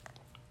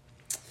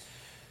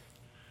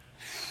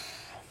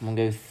 I'm going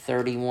to go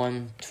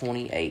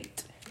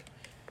 31-28.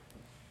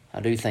 I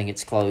do think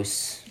it's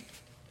close.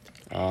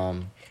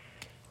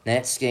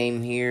 Next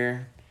game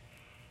here,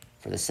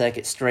 for the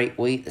second straight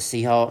week, the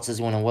Seahawks is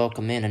going to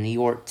welcome in a New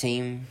York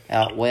team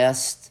out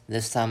west.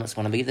 This time it's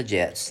going to be the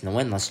Jets, the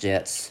winless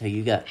Jets. Who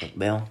you got, Nick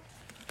Bell?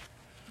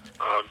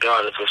 Oh,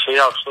 God, if the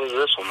Seahawks lose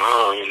this one, I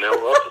don't even know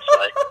what to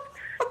say.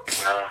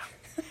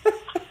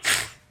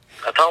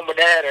 I told my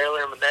dad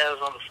earlier, my dad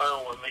was on the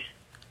phone with me,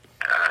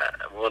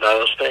 what I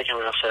was picking.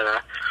 I said,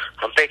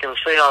 I'm picking the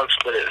Seahawks,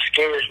 but it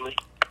scares me.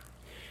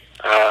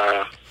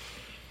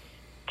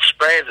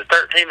 Spread's at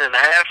 13.5, and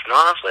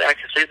honestly, I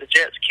can see the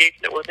Jets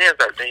kicking it within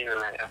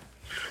 13.5.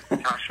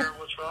 Not sure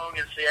what's wrong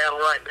in Seattle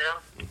right now,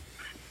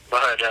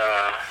 but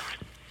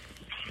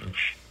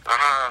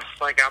I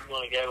think I'm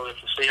going to go with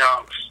the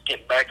Seahawks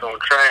getting back on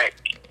track.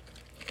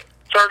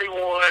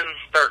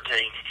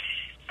 31-13.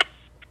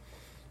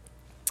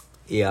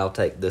 Yeah, I'll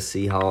take the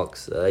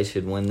Seahawks. They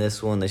should win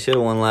this one. They should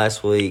have won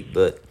last week,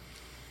 but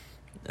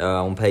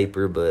on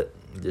paper, but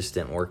it just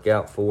didn't work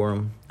out for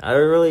them. I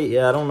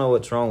don't know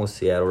what's wrong with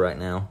Seattle right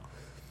now.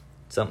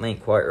 Something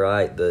ain't quite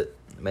right, but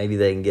maybe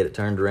they can get it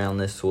turned around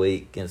this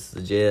week against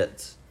the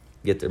Jets,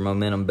 get their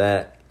momentum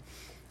back.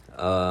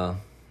 So,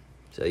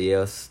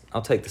 yes,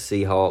 I'll take the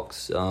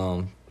Seahawks.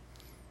 I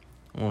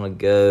want to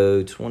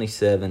go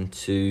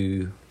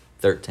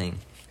 27-13.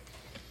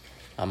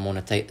 I'm going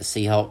to take the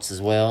Seahawks as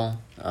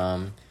well.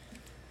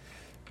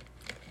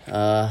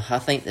 I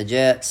think the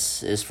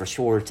Jets is for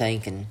sure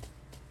tanking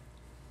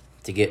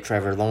to get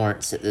Trevor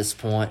Lawrence at this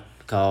point,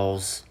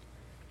 because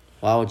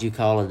why would you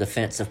call a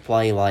defensive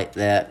play like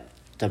that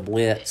to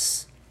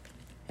blitz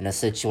in a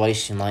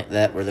situation like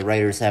that where the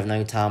Raiders have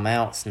no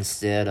timeouts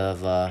instead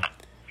of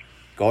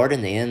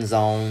guarding the end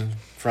zone,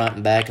 front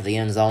and back of the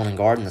end zone, and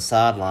guarding the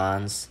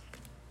sidelines?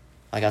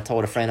 like I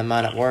told a friend of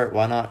mine at work,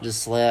 why not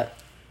just let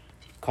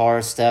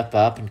Carr step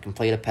up and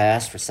complete a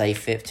pass for, say,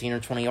 15 or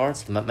 20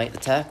 yards to make the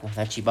tackle?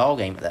 That's your ball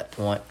game at that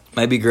point.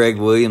 Maybe Greg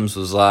Williams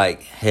was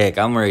like, heck,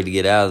 I'm ready to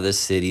get out of this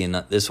city and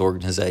this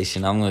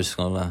organization. I'm just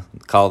going to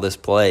call this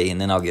play, and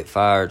then I'll get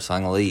fired, so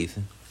I'm going to leave.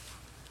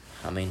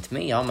 I mean, to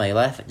me, I may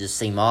laugh. It just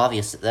seemed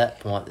obvious at that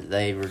point that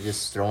they were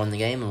just throwing the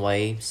game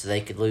away so they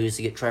could lose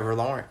to get Trevor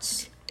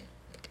Lawrence.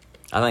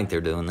 I think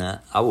they're doing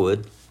that. I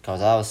would.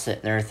 Because I was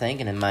sitting there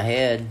thinking in my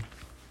head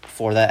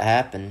before that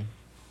happened,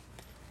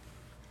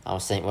 I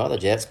was thinking, well, the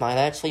Jets might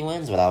actually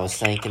win, is what I was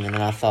thinking. And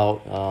then I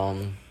thought,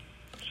 I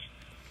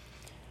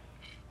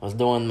was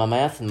doing my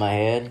math in my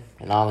head,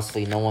 and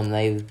obviously knowing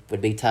they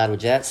would be tied with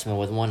Jacksonville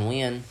with one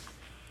win.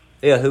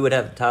 Yeah, who would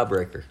have the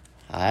tiebreaker?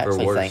 I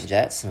actually think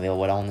Jacksonville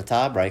would own the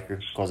tiebreaker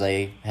because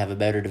they have a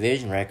better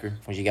division record.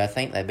 Because you got to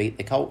think they beat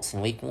the Colts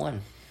in Week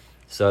 1.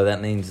 So that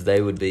means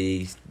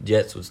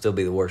Jets would still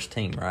be the worst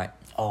team, right?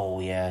 Oh,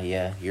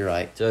 yeah, you're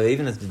right. So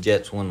even if the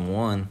Jets won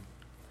one,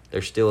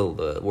 they're still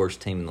the worst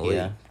team in the league.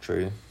 Yeah,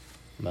 true.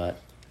 But,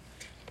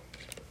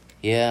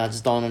 yeah, I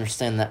just don't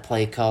understand that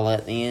play call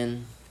at the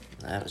end.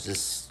 That was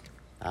just,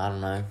 I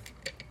don't know.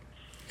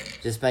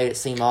 Just made it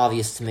seem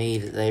obvious to me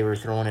that they were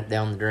throwing it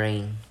down the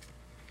drain.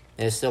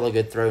 It's still a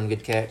good throw and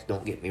good catch,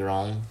 don't get me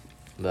wrong.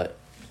 But,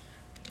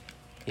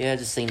 yeah, it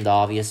just seemed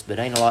obvious. But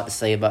ain't a lot to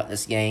say about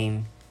this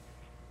game.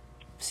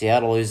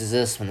 Seattle loses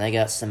this one. They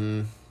got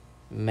some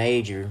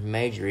major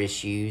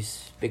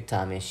issues,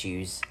 big-time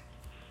issues.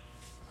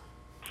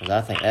 Because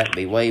I think that would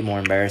be way more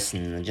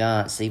embarrassing than the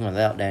Giants, even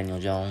without Daniel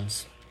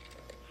Jones.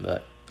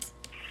 But,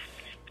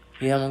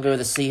 yeah, I'm going to go with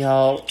the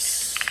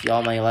Seahawks.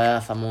 Y'all may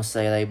laugh. I'm going to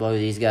say they blow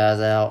these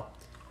guys out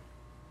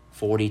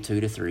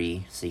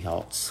 42-3,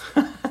 Seahawks.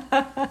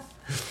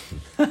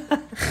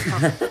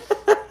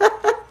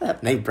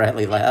 That made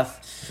Bradley laugh.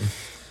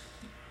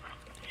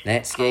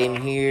 Next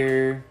game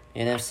here,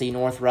 NFC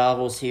North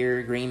rivals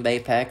here. Green Bay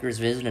Packers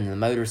visiting the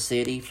Motor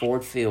City,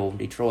 Ford Field,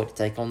 Detroit to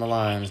take on the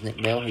Lions.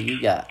 Nick Bell, who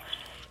you got?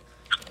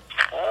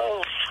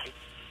 Oh,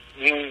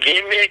 you can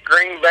give me a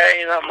Green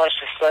Bay, not much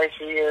to say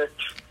here.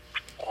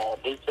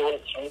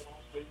 Detroit,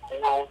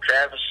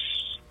 Travis,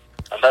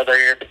 another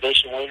year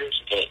division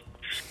winners, but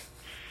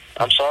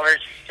I'm sorry,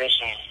 there's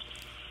some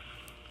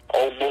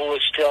old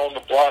bullies still on the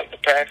block, the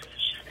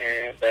Packers,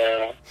 and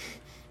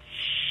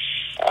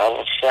I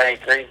would say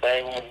Green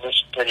Bay won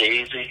this pretty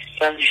easy,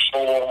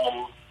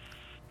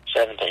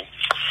 74-17.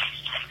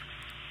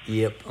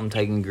 Yep, I'm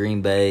taking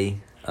Green Bay.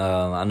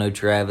 I know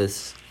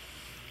Travis.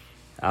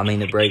 I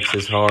mean, it breaks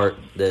his heart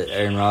that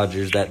Aaron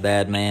Rodgers, that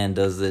bad man,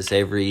 does this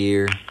every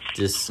year,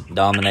 just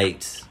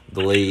dominates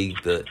the league.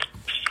 But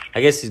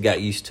I guess he's got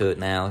used to it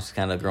now. He's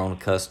kind of grown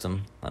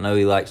accustomed. I know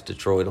he likes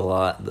Detroit a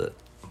lot, but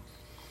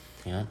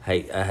Yeah.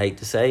 I hate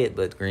to say it,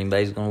 but Green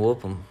Bay's going to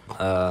whoop them.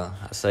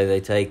 I say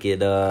they take it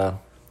 37-20.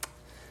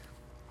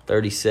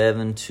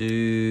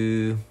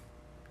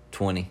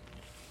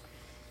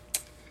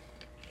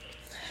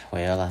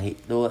 Well, I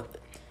hate to do it.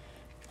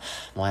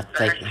 I'll have to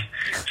take them.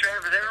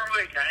 Travis,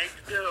 every week, I hate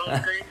to do it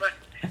on Green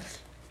Bay.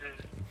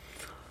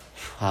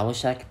 I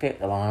wish I could pick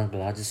the Lions,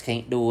 but I just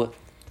can't do it.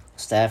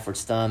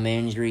 Stafford's thumb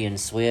injury and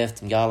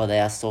Swift and Galladay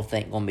I still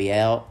think going to be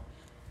out.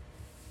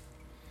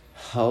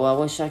 Oh, I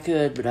wish I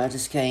could, but I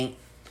just can't.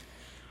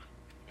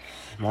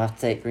 I'm going to have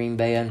to take Green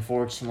Bay,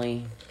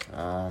 unfortunately.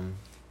 I'm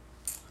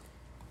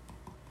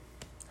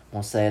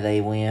going to say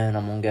they win.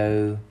 I'm going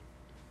to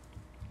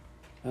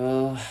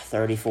go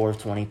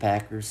 34-20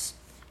 Packers.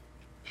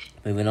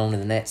 Moving on to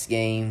the next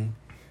game.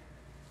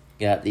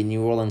 Got the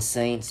New Orleans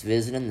Saints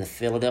visiting the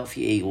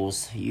Philadelphia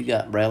Eagles. Who you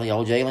got, Bradley?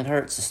 Oh, Jalen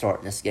Hurts is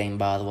starting this game,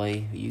 by the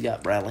way. Who you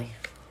got, Bradley?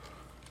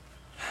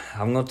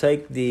 I'm going to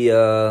take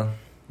the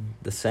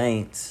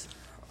Saints,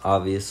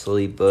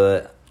 obviously,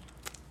 but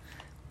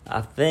I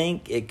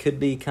think it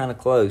could be kind of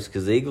close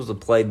because the Eagles have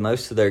played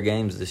most of their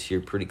games this year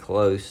pretty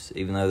close,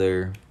 even though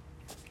they're,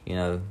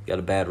 got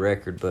a bad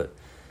record. But,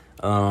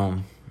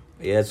 yeah,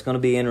 it's going to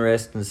be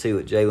interesting to see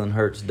what Jalen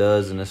Hurts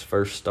does in his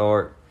first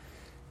start.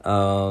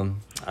 I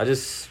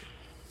just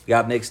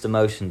got mixed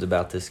emotions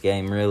about this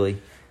game, really.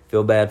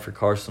 Feel bad for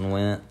Carson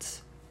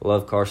Wentz.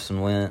 Love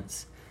Carson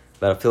Wentz.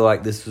 But I feel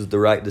like this was the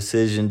right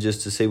decision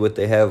just to see what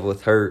they have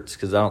with Hurts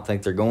because I don't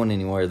think they're going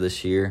anywhere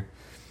this year.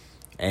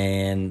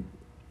 And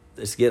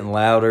it's getting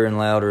louder and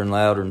louder and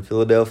louder in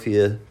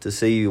Philadelphia to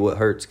see what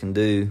Hurts can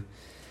do.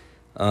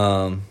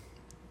 Because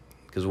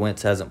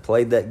Wentz hasn't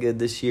played that good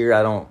this year.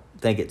 I don't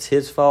think it's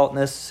his fault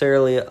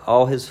necessarily,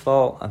 all his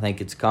fault. I think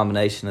it's a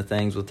combination of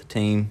things with the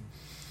team.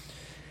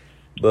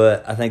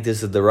 But I think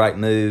this is the right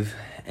move,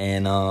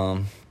 and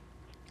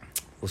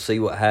we'll see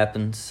what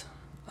happens.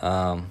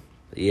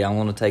 Yeah, I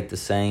want to take the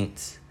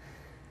Saints.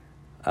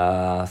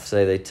 I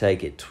say they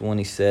take it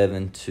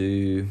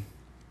 27-16.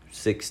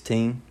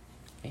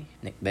 Okay,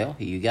 Nick Bell,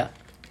 who you got?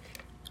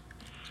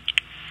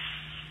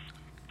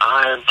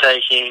 I am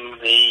taking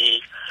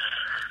the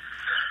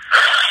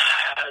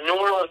New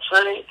Orleans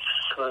Saints.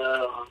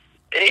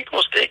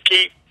 Eagles did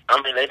keep.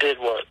 They did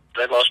what?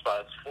 They lost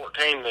by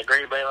 14 to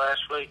Green Bay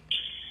last week.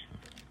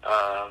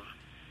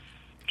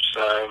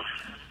 So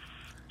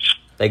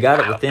They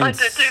got it within I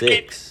think they do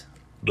 6,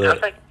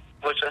 but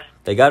what's that?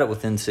 they got it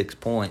within 6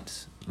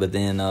 points. But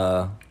then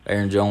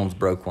Aaron Jones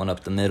broke one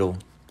up the middle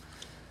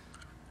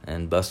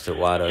and busted it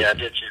wide open. Yeah, I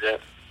did see that.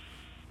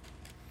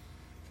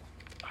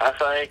 I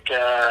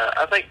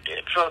think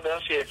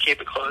Philadelphia keep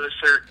it close.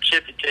 They're a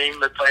chippy team.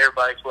 They play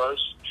everybody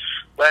close.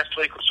 Last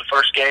week was the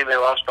first game they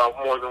lost by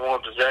more than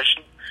one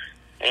possession.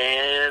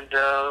 And,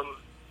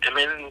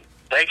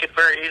 they could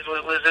very easily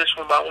lose this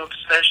one by one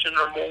possession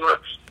or more.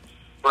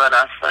 But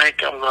I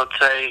think I'm going to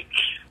take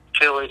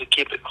Philly to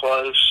keep it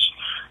close.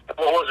 What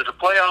was it, a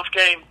playoff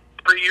game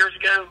 3 years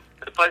ago?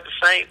 They played the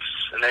Saints,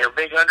 and they were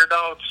big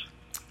underdogs.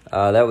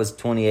 That was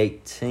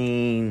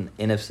 2018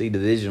 NFC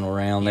divisional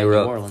round. They were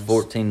up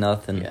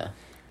 14-0. Yeah.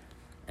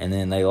 And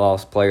then they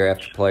lost player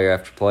after player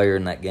after player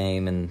in that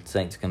game, and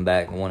Saints come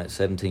back and won it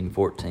 17-14.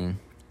 Dang.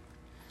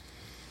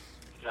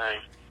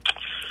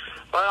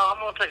 Well, I'm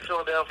going to take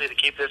Philadelphia to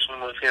keep this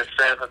one within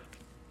 7,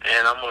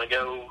 and I'm going to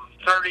go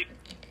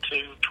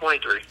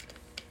 30-23.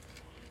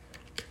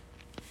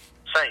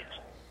 Saints.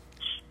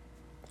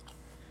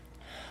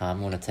 I'm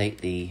going to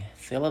take the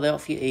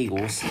Philadelphia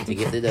Eagles to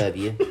get the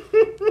W.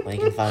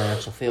 Lincoln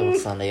Financial Field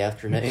Sunday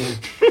afternoon.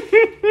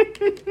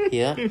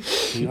 Yeah,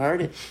 you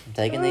heard it. I'm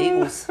taking the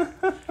Eagles.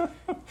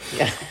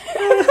 Yeah.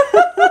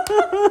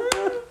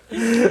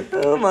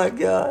 Oh, my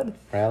God.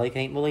 Riley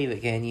can't believe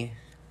it, can you?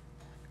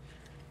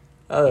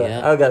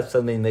 I've got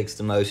so many mixed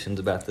emotions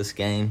about this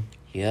game.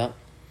 Yep.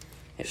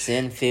 It's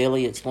in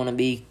Philly. It's going to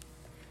be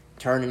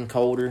turning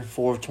colder.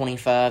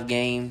 4:25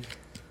 game.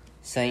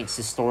 Saints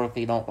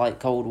historically don't like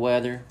cold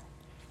weather.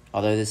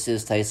 Although this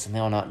is Taysom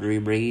Hill, not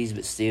Drew Brees,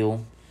 but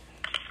still.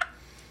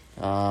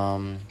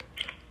 I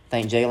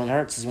think Jalen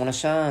Hurts is going to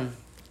shine.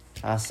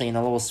 I seen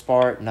a little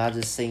spark, and I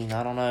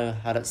don't know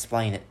how to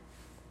explain it.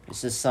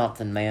 It's just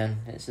something,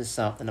 man. It's just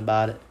something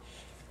about it.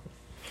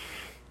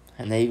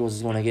 And the Eagles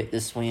is going to get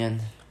this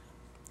win.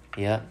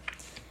 Yep.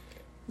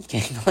 You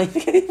can't believe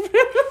it.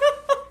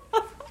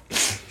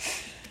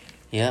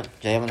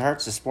 Yep. Jalen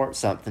Hurts is sports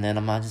something in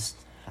him. I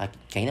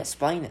can't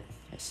explain it.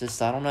 It's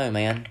just, I don't know,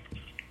 man.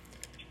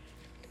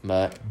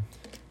 But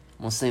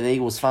we'll see the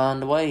Eagles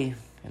find a way,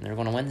 and they're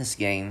going to win this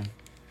game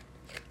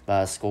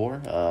by a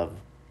score of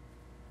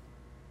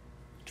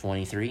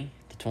 23-20.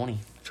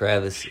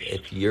 Travis,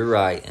 if you're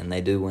right and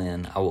they do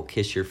win, I will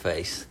kiss your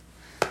face.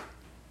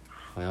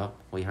 Well,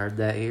 we heard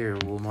that here.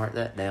 We'll mark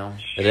that down.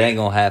 But it ain't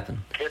going to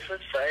happen. Kiss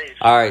his face.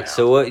 All right,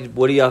 so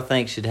what do y'all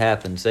think should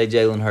happen? Say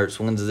Jalen Hurts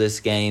wins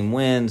this game,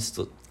 wins,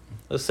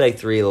 let's say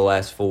 3 of the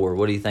last 4.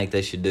 What do you think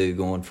they should do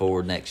going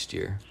forward next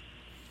year?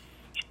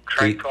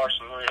 Trade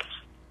Carson Wentz.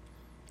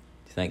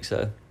 You think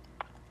so?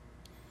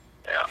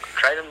 Yeah,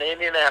 trade him to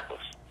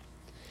Indianapolis.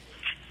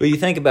 Well, you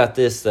think about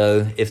this,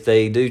 though. If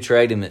they do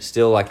trade him, it's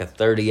still like a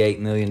 $38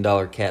 million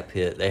cap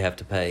hit they have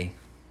to pay.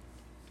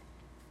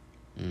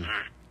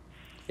 Mm-hmm.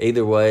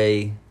 Either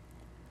way,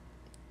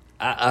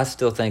 I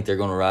still think they're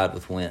going to ride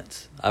with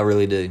Wentz. I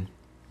really do.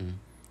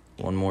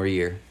 One more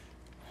year.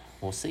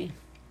 We'll see.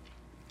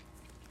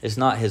 It's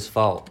not his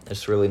fault.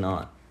 It's really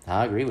not.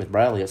 I agree with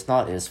Bradley. It's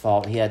not his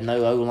fault. He had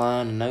no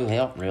O-line and no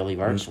help, really,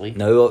 virtually.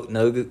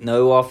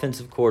 No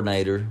offensive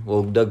coordinator.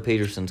 Well, Doug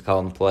Peterson's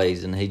calling the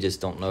plays, and he just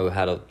don't know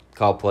how to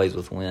call plays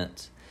with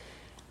Wentz.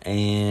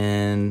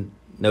 And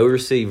no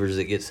receivers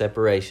that get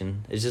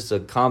separation. It's just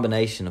a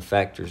combination of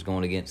factors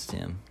going against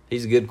him.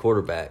 He's a good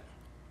quarterback.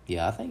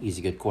 Yeah, I think he's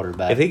a good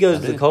quarterback. If he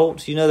goes to the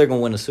Colts, you know they're going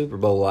to win a Super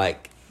Bowl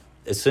like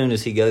as soon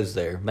as he goes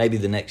there, maybe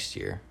the next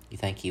year. You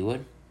think he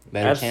would?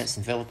 Better chance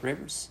than Phillip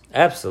Rivers?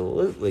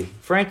 Absolutely.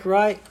 Frank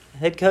Wright,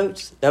 head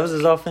coach, that was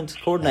his offensive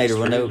coordinator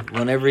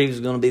whenever he was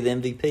going to be the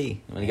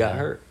MVP when he got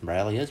hurt.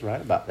 Bradley is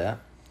right about that.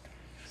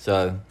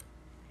 So,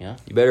 yeah,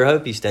 you better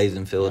hope he stays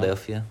in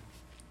Philadelphia.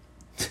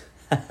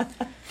 Yeah.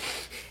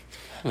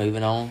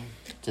 Moving on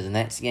to the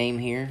next game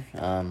here.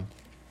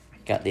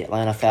 Got the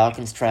Atlanta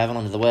Falcons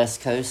traveling to the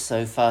West Coast,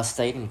 SoFi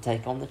Stadium, to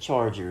take on the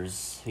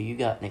Chargers. Who you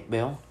got, Nick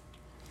Bell?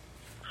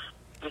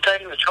 I'm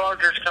taking the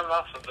Chargers coming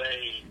off of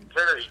a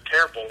very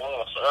terrible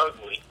loss,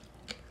 ugly.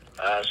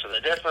 So they're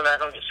definitely not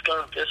going to get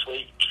skunked this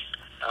week.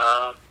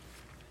 And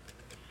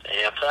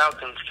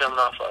Falcons coming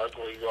off an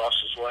ugly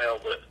loss as well.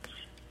 But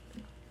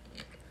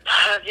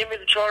give me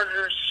the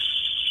Chargers.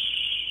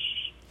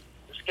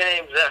 This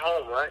game's at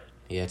home, right?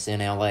 Yeah, it's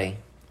in L.A.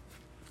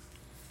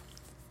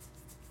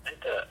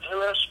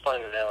 Who else is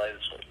playing in L.A.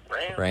 this week?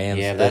 Rams.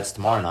 Yeah, that's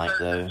tomorrow night,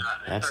 though.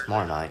 That's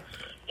tomorrow night.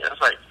 Yeah, I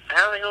was like,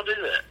 how are they going to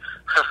do that?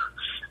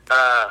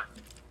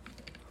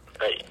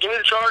 Hey, give me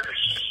the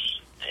Chargers.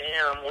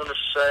 And I'm going to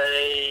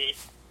say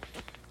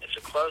it's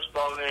a close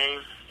ball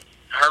game.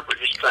 Herbert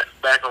just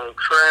back on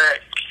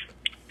track.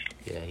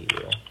 Yeah, he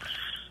will.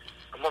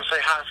 I'm going to say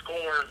high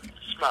scoring.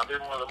 This might be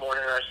one of the more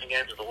interesting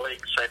games of the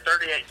week. Say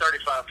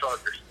 38-35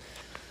 Chargers.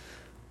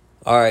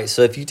 All right,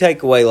 so if you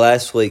take away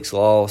last week's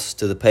loss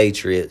to the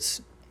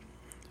Patriots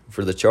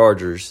for the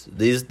Chargers,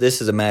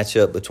 this is a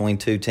matchup between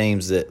two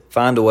teams that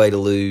find a way to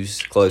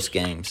lose close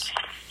games.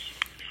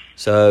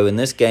 So in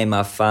this game,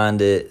 I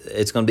find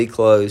it's going to be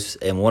close,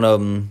 and one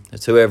of them,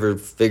 it's whoever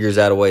figures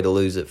out a way to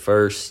lose it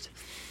first.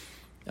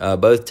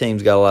 Both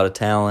teams got a lot of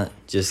talent,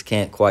 just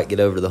can't quite get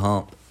over the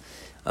hump.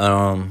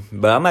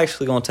 But I'm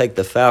actually going to take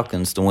the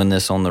Falcons to win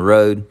this on the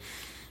road.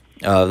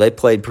 They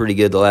played pretty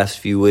good the last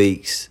few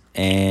weeks,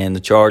 and the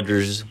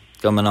Chargers,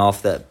 coming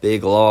off that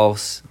big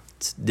loss,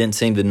 didn't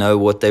seem to know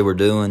what they were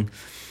doing.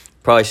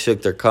 Probably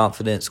shook their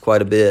confidence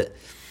quite a bit.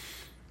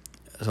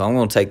 So I'm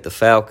going to take the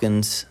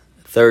Falcons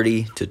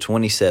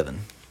 30-27.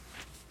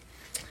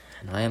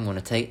 And I am going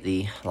to take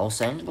the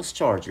Los Angeles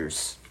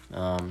Chargers.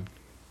 I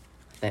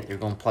think they're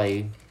going to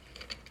play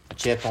a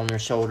chip on their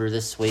shoulder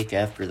this week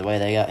after the way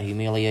they got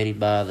humiliated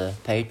by the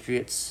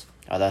Patriots.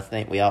 Although I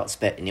think we all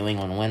expected New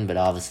England to win, but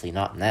obviously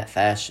not in that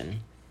fashion.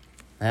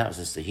 That was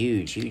just a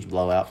huge, huge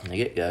blowout from the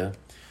get-go.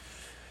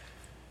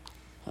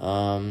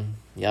 I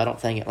don't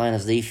think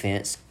Atlanta's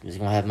defense is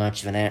going to have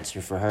much of an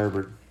answer for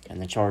Herbert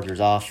and the Chargers'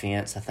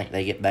 offense. I think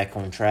they get back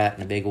on track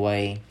in a big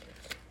way.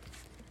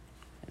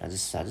 I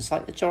just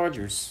like the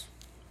Chargers.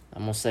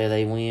 I'm going to say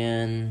they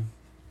win.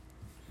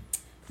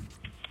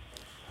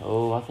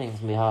 I think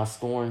it's going to be high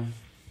scoring.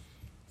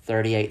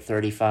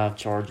 38-35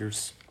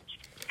 Chargers.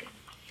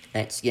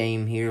 Next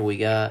game here we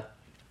got.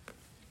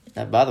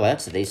 By the way,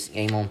 that's a decent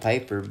game on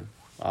paper.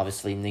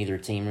 Obviously, neither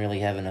team really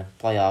having a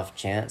playoff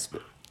chance,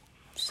 but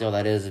still,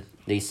 that is a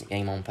decent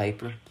game on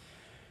paper.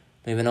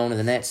 Moving on to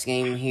the next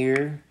game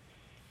here.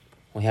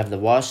 We have the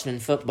Washington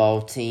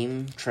football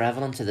team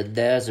traveling to the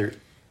desert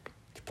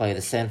to play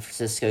the San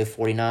Francisco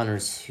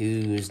 49ers,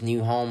 whose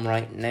new home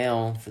right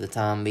now, for the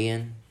time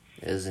being,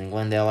 is in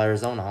Glendale,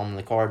 Arizona, home of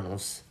the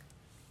Cardinals.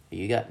 Who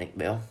you got, Nick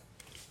Bell?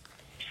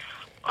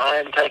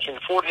 I'm taking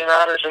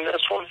 49ers in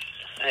this one,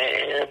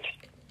 and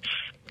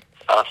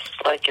I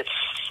think it's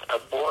a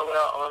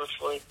blowout,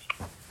 honestly.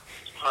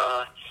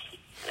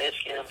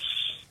 Redskins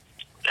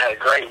had a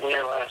great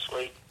win last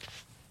week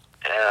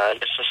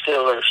against the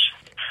Steelers,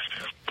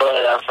 but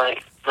I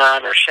think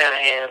Niners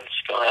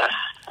Shanahan's going to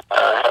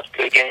have a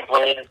good game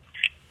plan, and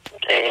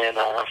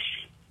I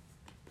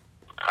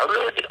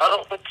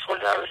don't think the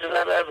 49ers are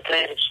that bad of a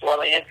team. It's a lot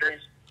of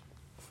injuries.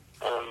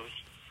 I'm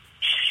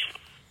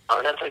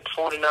going to take the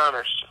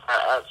 49ers.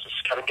 I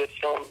just got a good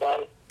feeling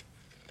about it.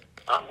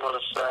 I'm going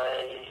to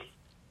say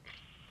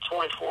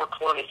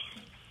 24-20.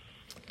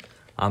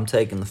 I'm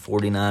taking the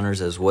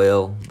 49ers as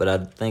well, but I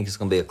think it's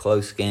going to be a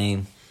close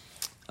game.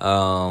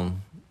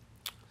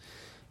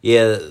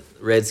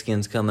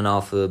 Redskins coming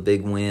off a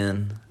big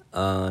win.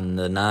 And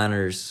the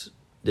Niners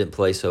didn't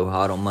play so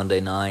hot on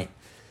Monday night.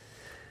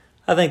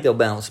 I think they'll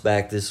bounce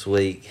back this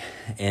week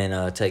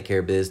and take care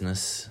of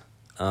business.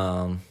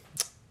 I'm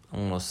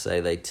going to say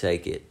they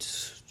take it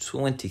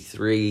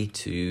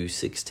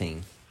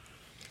 23-16.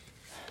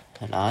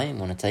 And I am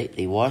going to take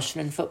the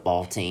Washington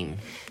football team.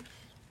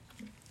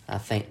 I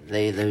think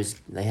they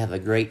have a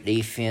great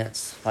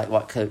defense, like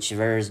what Coach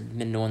Rivera's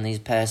been doing these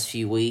past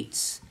few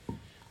weeks.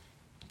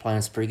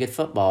 Playing some pretty good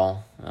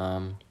football.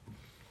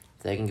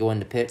 They can go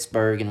into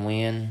Pittsburgh and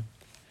win.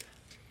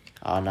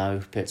 I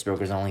know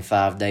Pittsburgh is only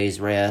 5 days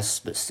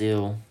rest, but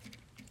still,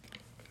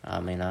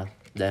 I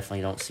definitely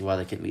don't see why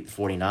they couldn't beat the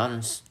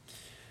 49ers.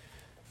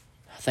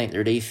 I think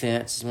their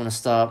defense is going to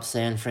stop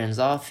San Fran's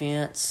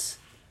offense.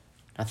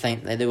 I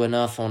think they do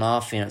enough on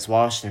offense,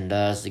 Washington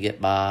does, to get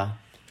by. I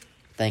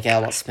think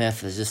Alex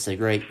Smith is just a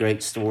great,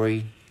 great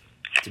story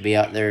to be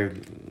out there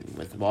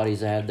with what he's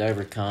had to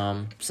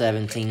overcome.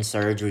 17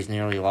 surgeries,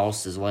 nearly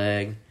lost his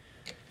leg.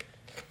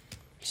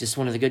 He's just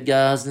one of the good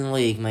guys in the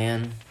league,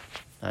 man.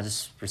 I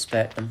just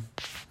respect him.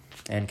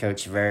 And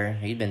Coach Rivera,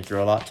 he's been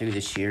through a lot too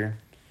this year,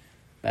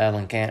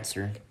 battling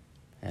cancer.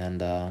 And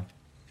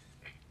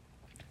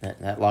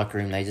that locker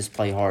room, they just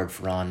play hard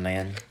for Ron,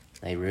 man.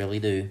 They really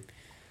do.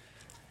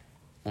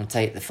 I'm going to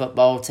take the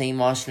football team,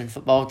 Washington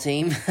football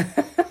team. I'm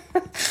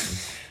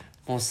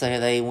going to say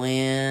they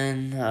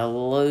win a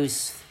low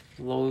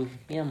scoring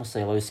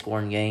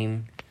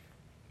game.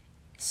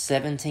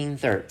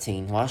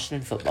 17-13,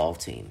 Washington football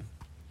team.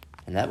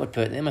 And that would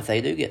put them, if they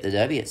do get the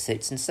W, at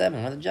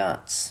 6-7 with the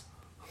Giants.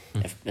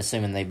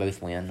 Assuming they both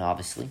win,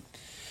 obviously.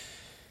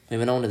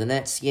 Moving on to the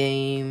next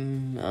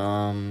game.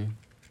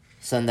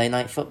 Sunday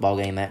night football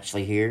game,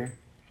 actually, here.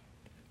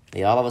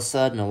 The all of a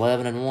sudden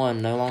 11-1,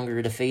 no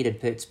longer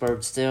defeated Pittsburgh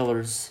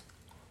Steelers,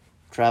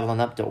 traveling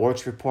up to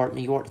Orchard Park,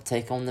 New York, to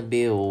take on the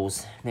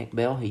Bills. Nick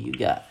Bell, who you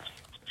got?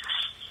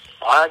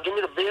 Give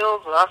me the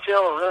Bills, and I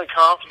feel really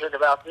confident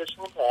about this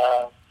one.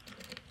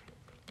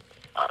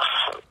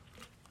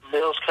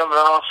 Bills coming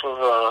off of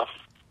a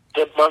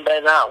good Monday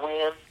night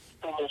win,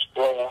 almost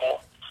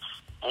blowout,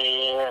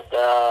 and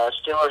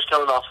Steelers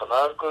coming off an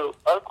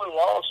ugly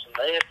loss, and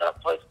they have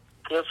not played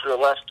good for the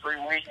last 3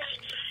 weeks.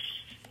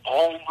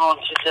 I'm going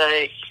to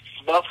take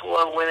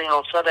Buffalo winning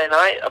on Sunday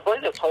night. I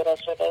believe they played on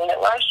Sunday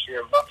night last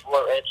year, and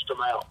Buffalo edged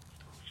them out.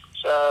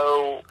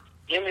 So,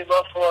 give me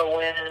Buffalo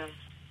winning,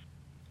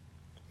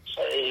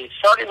 say,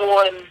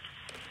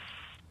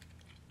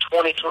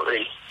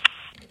 31-23.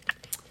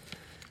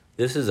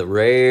 This is a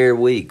rare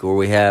week where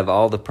we have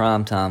all the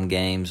primetime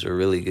games are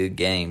really good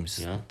games.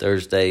 Yeah.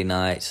 Thursday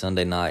night,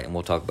 Sunday night, and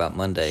we'll talk about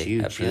Monday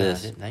Huge, after yeah, this.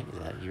 I didn't think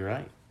of that. You're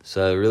right.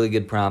 So, really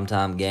good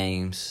primetime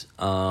games.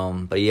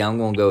 But, yeah, I'm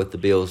going to go with the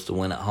Bills to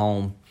win at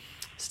home.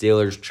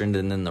 Steelers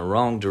trending in the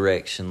wrong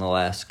direction the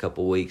last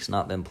couple weeks,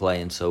 not been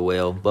playing so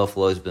well.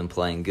 Buffalo's been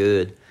playing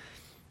good.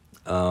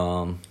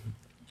 So,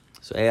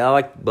 yeah, I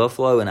like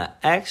Buffalo, and I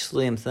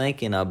actually am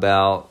thinking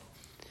about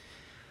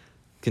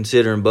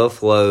considering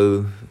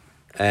Buffalo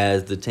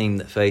as the team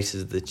that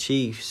faces the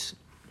Chiefs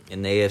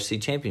in the AFC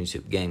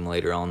Championship game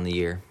later on in the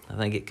year. I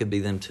think it could be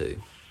them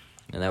too,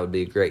 and that would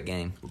be a great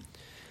game. But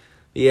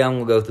yeah, I'm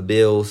going to go with the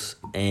Bills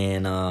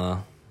and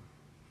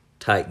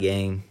tight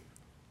game,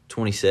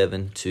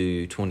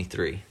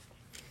 27-23.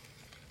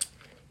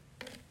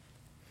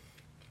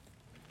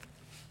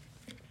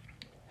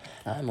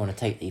 I'm going to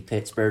take the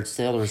Pittsburgh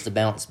Steelers to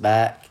bounce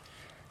back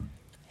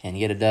and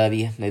get a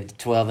W, move to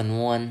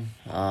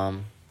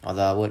 12-1.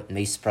 Although I wouldn't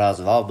be surprised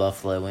if all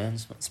Buffalo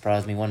wins. Wouldn't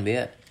surprise me one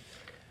bit.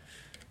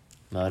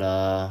 But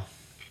I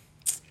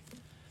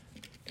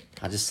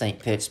just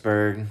think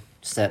Pittsburgh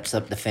steps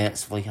up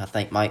defensively. I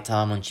think Mike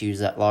Tomlin chews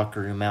that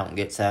locker room out and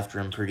gets after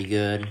him pretty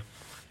good.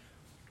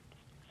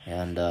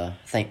 And I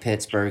think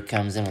Pittsburgh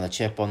comes in with a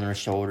chip on their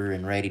shoulder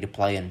and ready to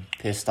play and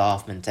pissed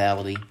off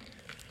mentality.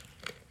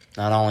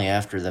 Not only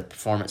after the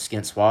performance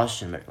against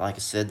Washington, but like I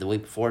said, the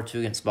week before too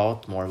against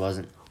Baltimore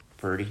wasn't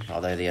pretty,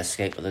 although they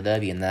escaped with a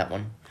W in that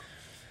one.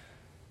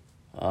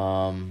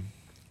 The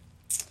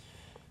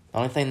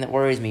only thing that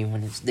worries me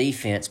when it's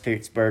defense,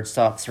 Pittsburgh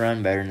stops the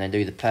run better than they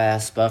do the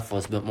pass.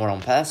 Buffalo's a bit more on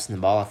passing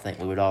the ball, I think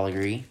we would all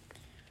agree.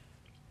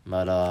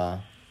 But I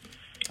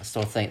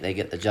still think they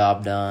get the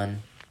job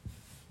done.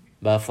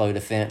 Buffalo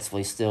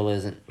defensively still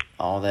isn't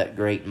all that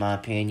great in my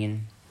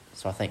opinion.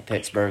 So I think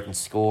Pittsburgh can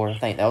score. I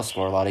think they'll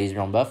score a lot easier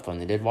on Buffalo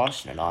than they did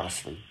Washington,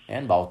 honestly,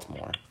 and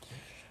Baltimore.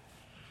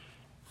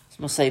 So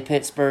I'm going to say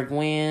Pittsburgh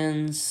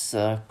wins.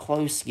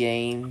 Close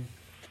game.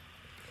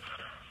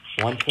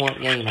 1 point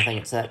game. I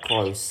think it's that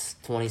close.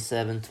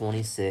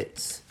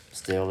 27-26.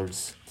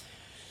 Steelers.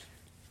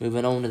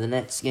 Moving on to the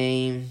next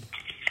game.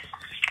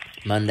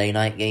 Monday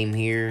night game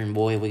here. And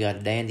boy, we got a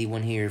dandy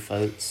one here,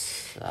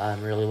 folks.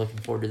 I'm really looking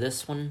forward to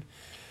this one.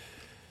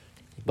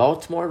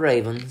 Baltimore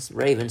Ravens.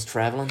 Ravens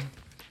traveling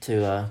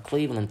to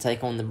Cleveland,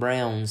 take on the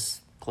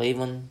Browns.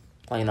 Cleveland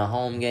playing a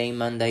home game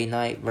Monday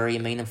night, very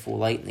meaningful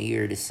late in the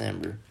year,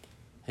 December.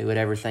 Who would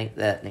ever think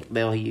that? Nick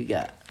Bell, who you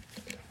got?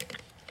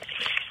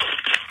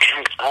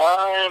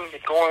 I'm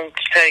going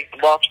to take the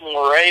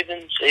Baltimore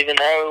Ravens, even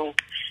though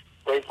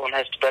Cleveland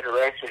has the better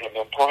record and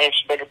been playing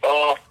some better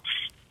ball.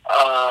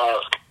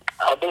 I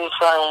do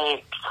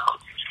think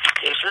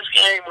if this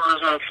game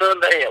was on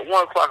Sunday at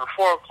 1 o'clock or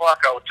 4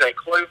 o'clock, I would take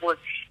Cleveland.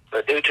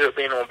 But due to it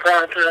being on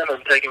prime time,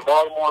 I'm taking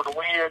Baltimore to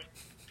win.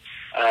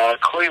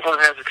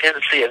 Cleveland has a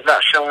tendency of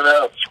not showing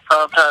up for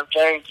primetime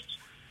games.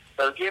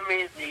 So give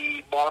me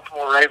the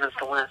Baltimore Ravens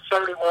to win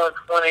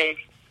 31-20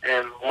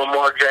 and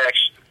Lamar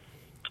Jackson.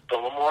 The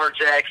Lamar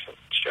Jackson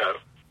show.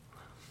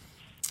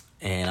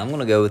 And I'm going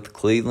to go with the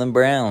Cleveland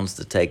Browns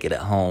to take it at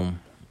home.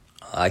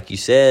 Like you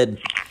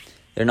said,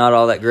 they're not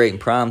all that great in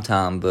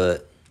primetime,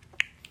 but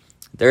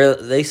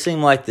they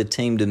seem like the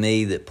team to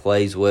me that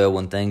plays well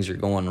when things are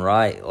going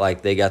right.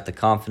 Like they got the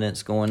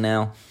confidence going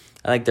now.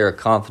 I think they're a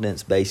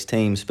confidence-based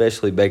team,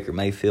 especially Baker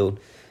Mayfield.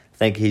 I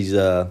think he's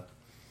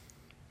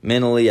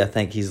mentally, I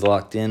think he's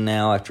locked in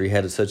now after he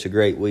had such a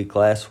great week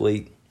last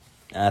week.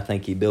 I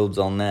think he builds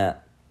on that.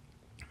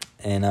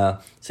 And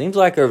seems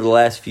like over the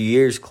last few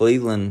years,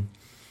 Cleveland,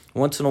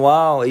 once in a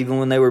while, even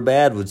when they were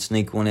bad, would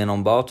sneak one in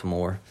on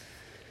Baltimore.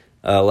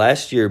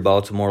 Last year,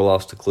 Baltimore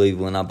lost to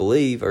Cleveland, I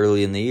believe,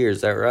 early in the year.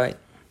 Is that right?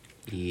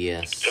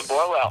 Yes. It's a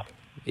blowout.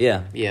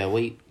 Yeah. Yeah,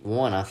 week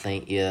 1, I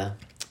think, yeah.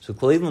 So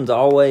Cleveland's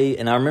always,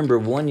 and I remember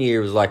one year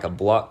it was like a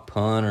block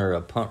punt or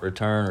a punt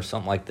return or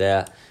something like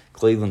that.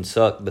 Cleveland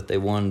sucked, but they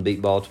won and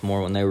beat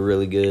Baltimore when they were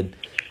really good.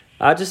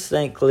 I just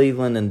think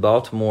Cleveland and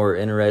Baltimore are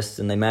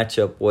interesting. They match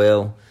up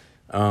well.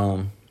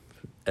 The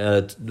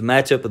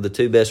matchup of the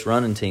two best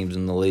running teams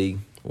in the league,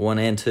 1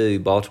 and 2,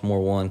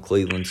 Baltimore 1,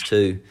 Cleveland's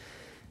 2.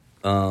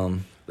 But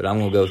I'm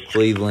going to go with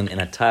Cleveland in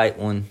a tight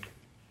one,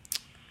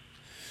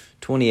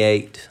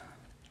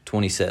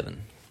 28-27.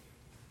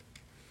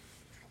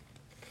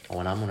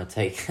 And I'm going to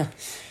take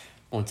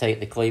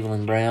the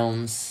Cleveland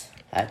Browns.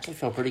 I actually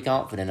feel pretty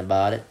confident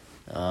about it.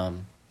 I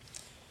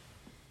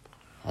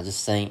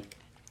just think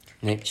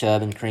Nick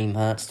Chubb and Kareem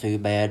Hunt's two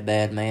bad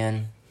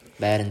men,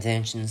 bad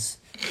intentions.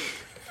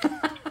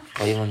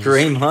 Cleveland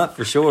Kareem Hunt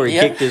for sure. He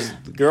kicked his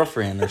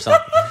girlfriend or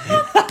something.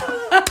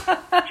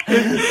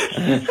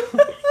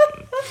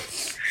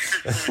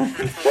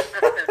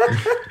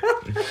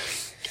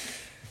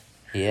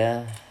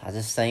 Yeah, I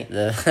just think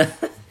the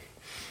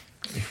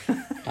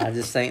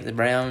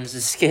Browns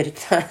just get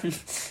it done.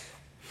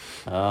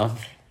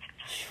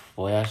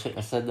 Boy, I shouldn't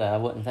have said that. I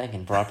wasn't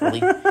thinking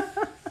properly.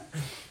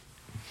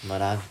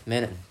 But I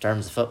meant it in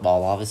terms of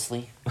football,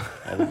 obviously.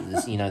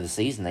 The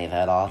season they've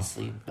had,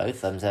 obviously. Both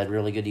of them's had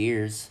really good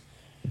years.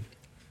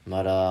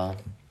 But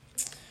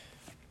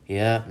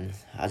Yeah, and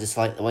I just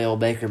like the way old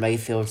Baker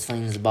Mayfield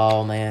slings the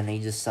ball, man.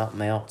 He's just something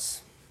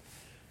else.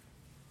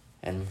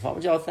 And what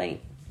would y'all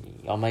think?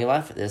 Y'all may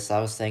laugh at this.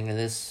 I was thinking of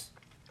this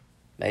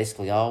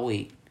basically all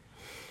week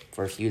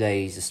for a few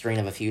days, a string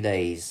of a few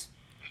days.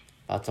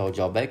 I told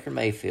y'all Baker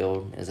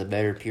Mayfield is a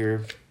better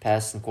pure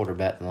passing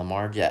quarterback than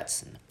Lamar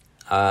Jackson.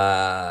 I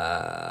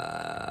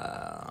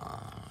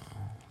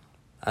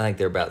think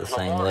they're about the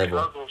same level.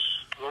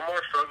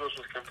 Lamar struggles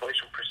with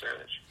completion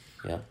percentage.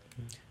 Yep.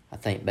 I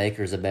think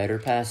Baker's a better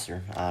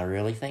passer. I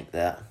really think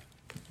that.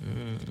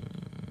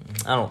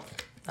 I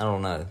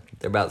don't know.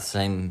 They're about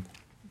the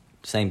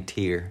same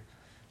tier,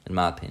 in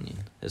my opinion,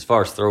 as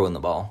far as throwing the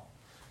ball.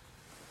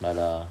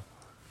 But,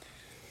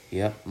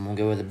 yep, I'm going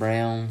to go with the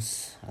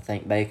Browns. I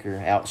think Baker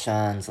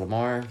outshines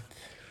Lamar. I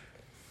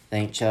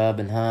think Chubb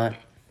and Hunt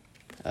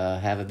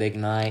have a big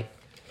night.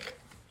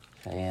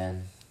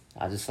 And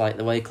I just like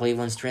the way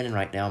Cleveland's trending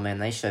right now, man.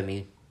 They showed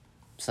me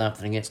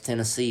something against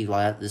Tennessee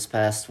this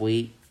past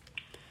week.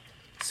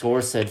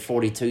 Score said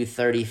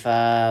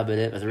 42-35, but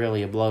it was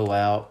really a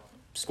blowout.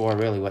 Score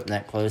really wasn't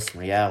that close in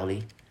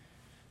reality.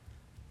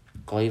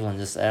 Cleveland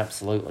just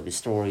absolutely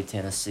destroyed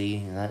Tennessee,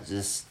 and that's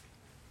just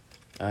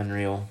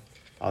unreal.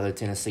 Although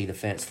Tennessee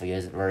defensively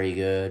isn't very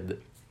good, but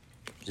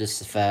just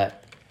the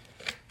fact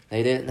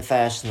they did it in the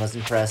fashion was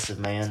impressive,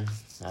 man.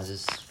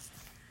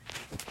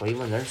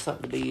 Cleveland, they're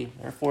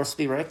a force to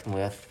be reckoned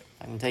with.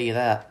 I can tell you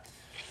that.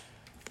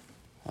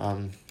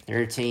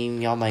 They're a team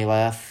y'all may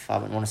laugh. I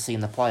wouldn't want to see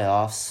in the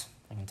playoffs.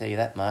 I can tell you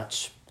that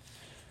much.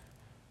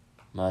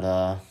 But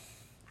I'm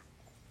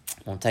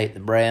going to take the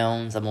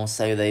Browns. I'm going to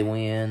say they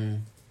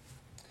win.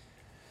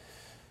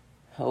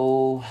 I'm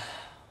going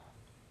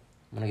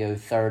to go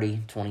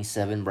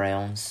 30-27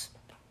 Browns.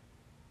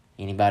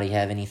 Anybody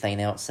have anything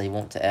else they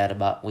want to add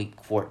about Week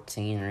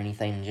 14 or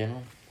anything in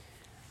general?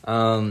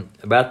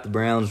 About the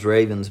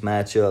Browns-Ravens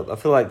matchup, I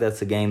feel like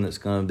that's a game that's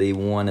going to be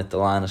won at the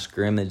line of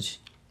scrimmage.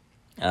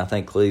 I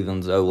think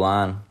Cleveland's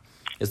O-line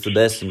is the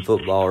best in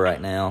football right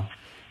now.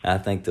 I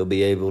think they'll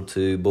be able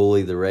to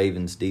bully the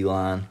Ravens'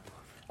 D-line.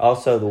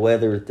 Also, the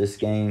weather at this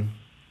game,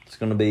 it's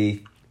going to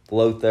be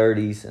low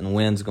 30s, and the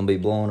wind's going to be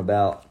blowing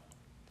about,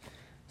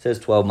 it says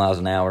 12 miles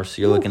an hour,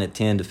 so you're looking at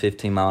 10 to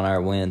 15 mile an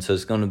hour wind, so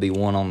it's going to be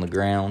one on the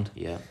ground.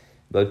 Yeah.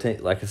 Both teams,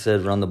 like I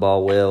said, run the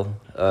ball well.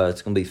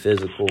 It's going to be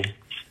physical.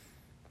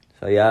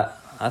 So, yeah,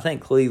 I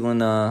think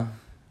Cleveland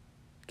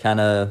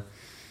kind of,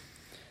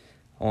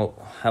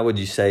 how would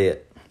you say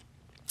it,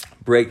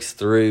 breaks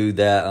through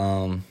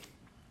that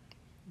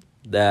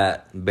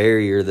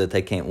barrier that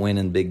they can't win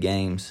in big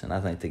games, and I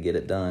think they get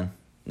it done.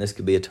 This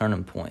could be a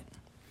turning point.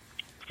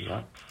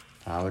 Yeah,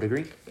 I would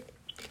agree.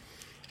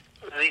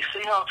 The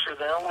Seahawks are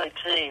the only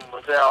team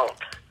without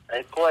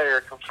a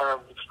player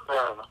confirmed with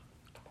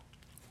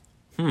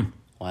corona.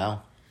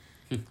 Wow.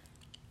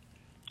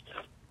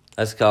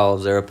 That's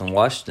because they're up in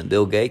Washington.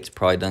 Bill Gates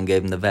probably done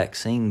gave them the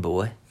vaccine,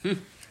 boy.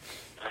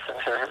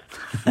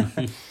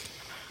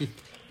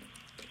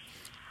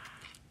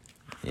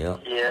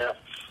 Yep. Yeah,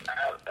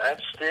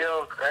 that's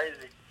still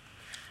crazy.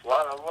 A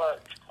lot of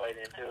luck played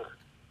into it.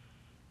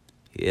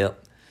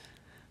 Yep.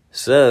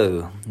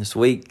 So, this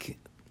week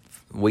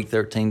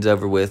 13's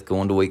over with,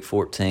 going to week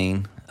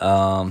 14.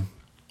 Do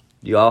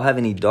you all have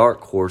any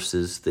dark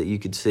horses that you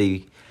could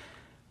see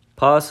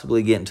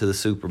possibly getting to the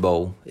Super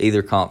Bowl,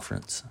 either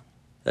conference?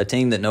 A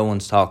team that no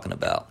one's talking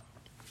about.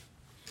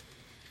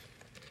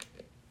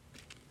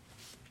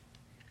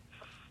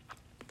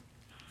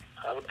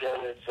 I would go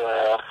with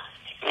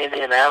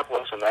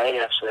Indianapolis and the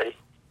AFC.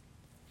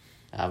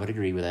 I would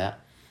agree with that.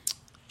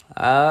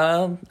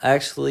 I'm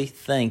actually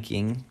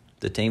thinking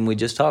the team we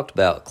just talked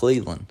about,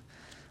 Cleveland.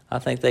 I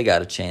think they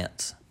got a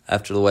chance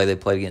after the way they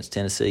played against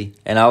Tennessee.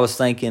 And I was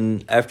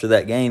thinking after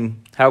that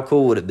game, how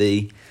cool would it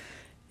be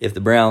if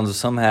the Browns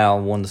somehow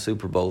won the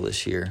Super Bowl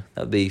this year?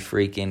 That'd be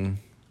freaking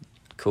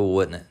cool,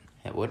 wouldn't it?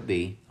 It would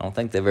be. I don't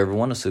think they've ever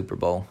won a Super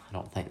Bowl. I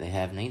don't think they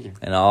have neither.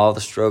 And all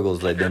the struggles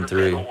they've been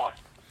through.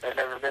 They've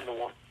never been to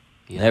one.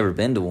 Yep. Never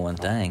been to one,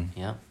 dang.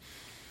 Yep.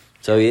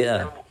 So, yeah.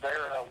 They're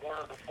one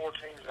of the 4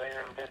 teams that have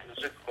never been to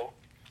the Super Bowl.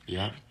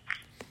 Yep.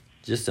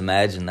 Just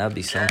imagine, that'd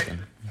be something.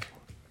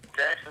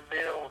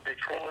 Jacksonville,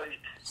 Detroit,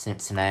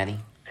 Cincinnati.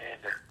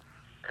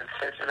 and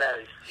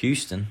Cincinnati.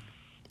 Houston,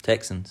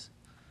 Texans.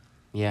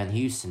 Yeah, and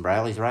Houston.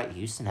 Bradley's right.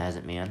 Houston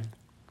hasn't been.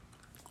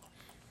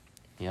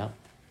 Yep.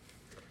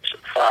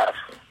 5.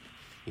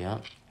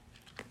 Yep.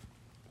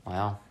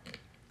 Wow.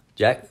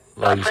 Jack,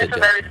 well, you said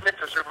Cincinnati's Jack. been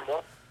to the Super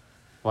Bowl.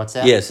 What's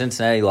that? Yeah,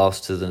 Cincinnati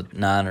lost to the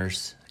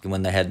Niners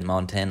when they had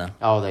Montana.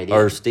 Oh, they did.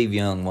 Or Steve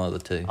Young, one of the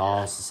two.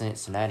 Oh, so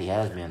Cincinnati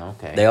has been.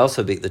 Okay. They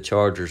also beat the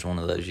Chargers one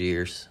of those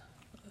years.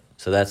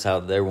 So that's how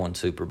they won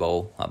Super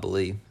Bowl, I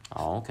believe.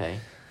 Oh, okay.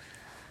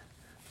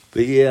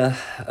 But yeah,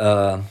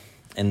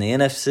 in the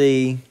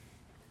NFC,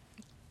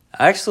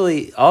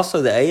 actually,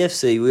 also the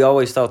AFC, we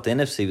always thought the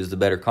NFC was the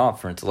better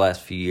conference the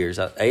last few years.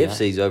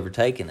 AFC's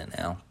overtaken it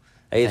now.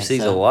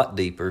 AFC's a lot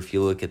deeper if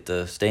you look at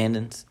the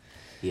standings.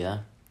 Yeah.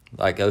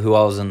 Like who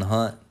all was in the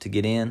hunt to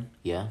get in.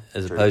 Yeah.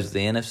 As opposed to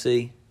the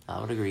NFC. I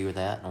would agree with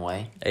that in a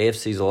way.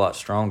 AFC's a lot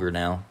stronger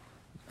now.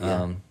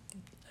 Yeah.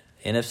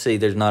 NFC,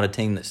 there's not a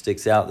team that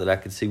sticks out that I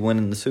could see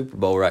winning the Super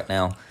Bowl right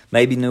now.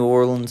 Maybe New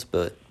Orleans,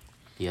 but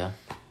Yeah.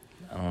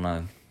 I don't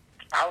know.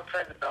 I would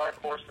say the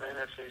dark horse in the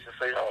NFC is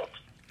the Seahawks.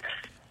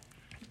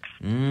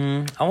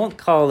 I won't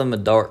call them a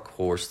dark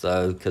horse,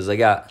 though, because they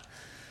got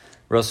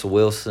Russell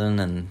Wilson,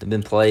 and they've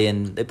been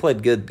playing. They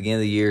played good at the beginning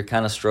of the year,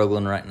 kind of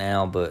struggling right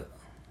now, but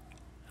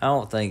I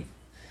don't think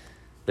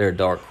they're a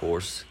dark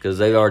horse because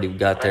they already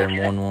got there and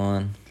won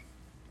one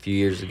a few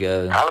years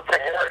ago. I would say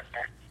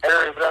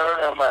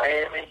Arizona,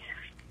 Miami.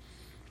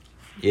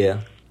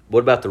 Yeah. What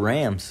about the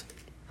Rams?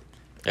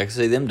 I can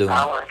see them doing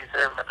I it. wouldn't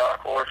consider them a dark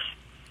horse.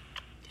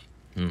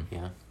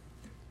 Yeah.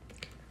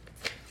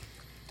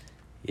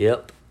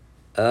 Yep.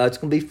 It's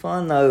going to be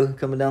fun, though,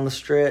 coming down the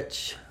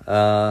stretch.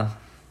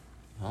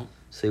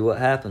 See what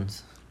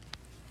happens.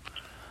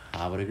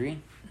 I would agree.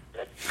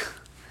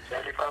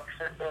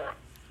 75% done.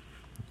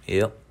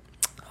 Yep.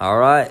 All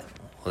right.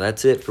 Well,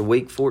 that's it for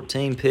Week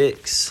 14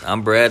 picks.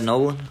 I'm Brad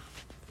Nolan.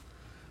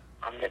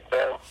 I'm Nick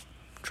Bell.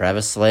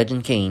 Travis Sledge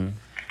and Keene.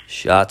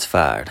 Shots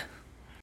fired.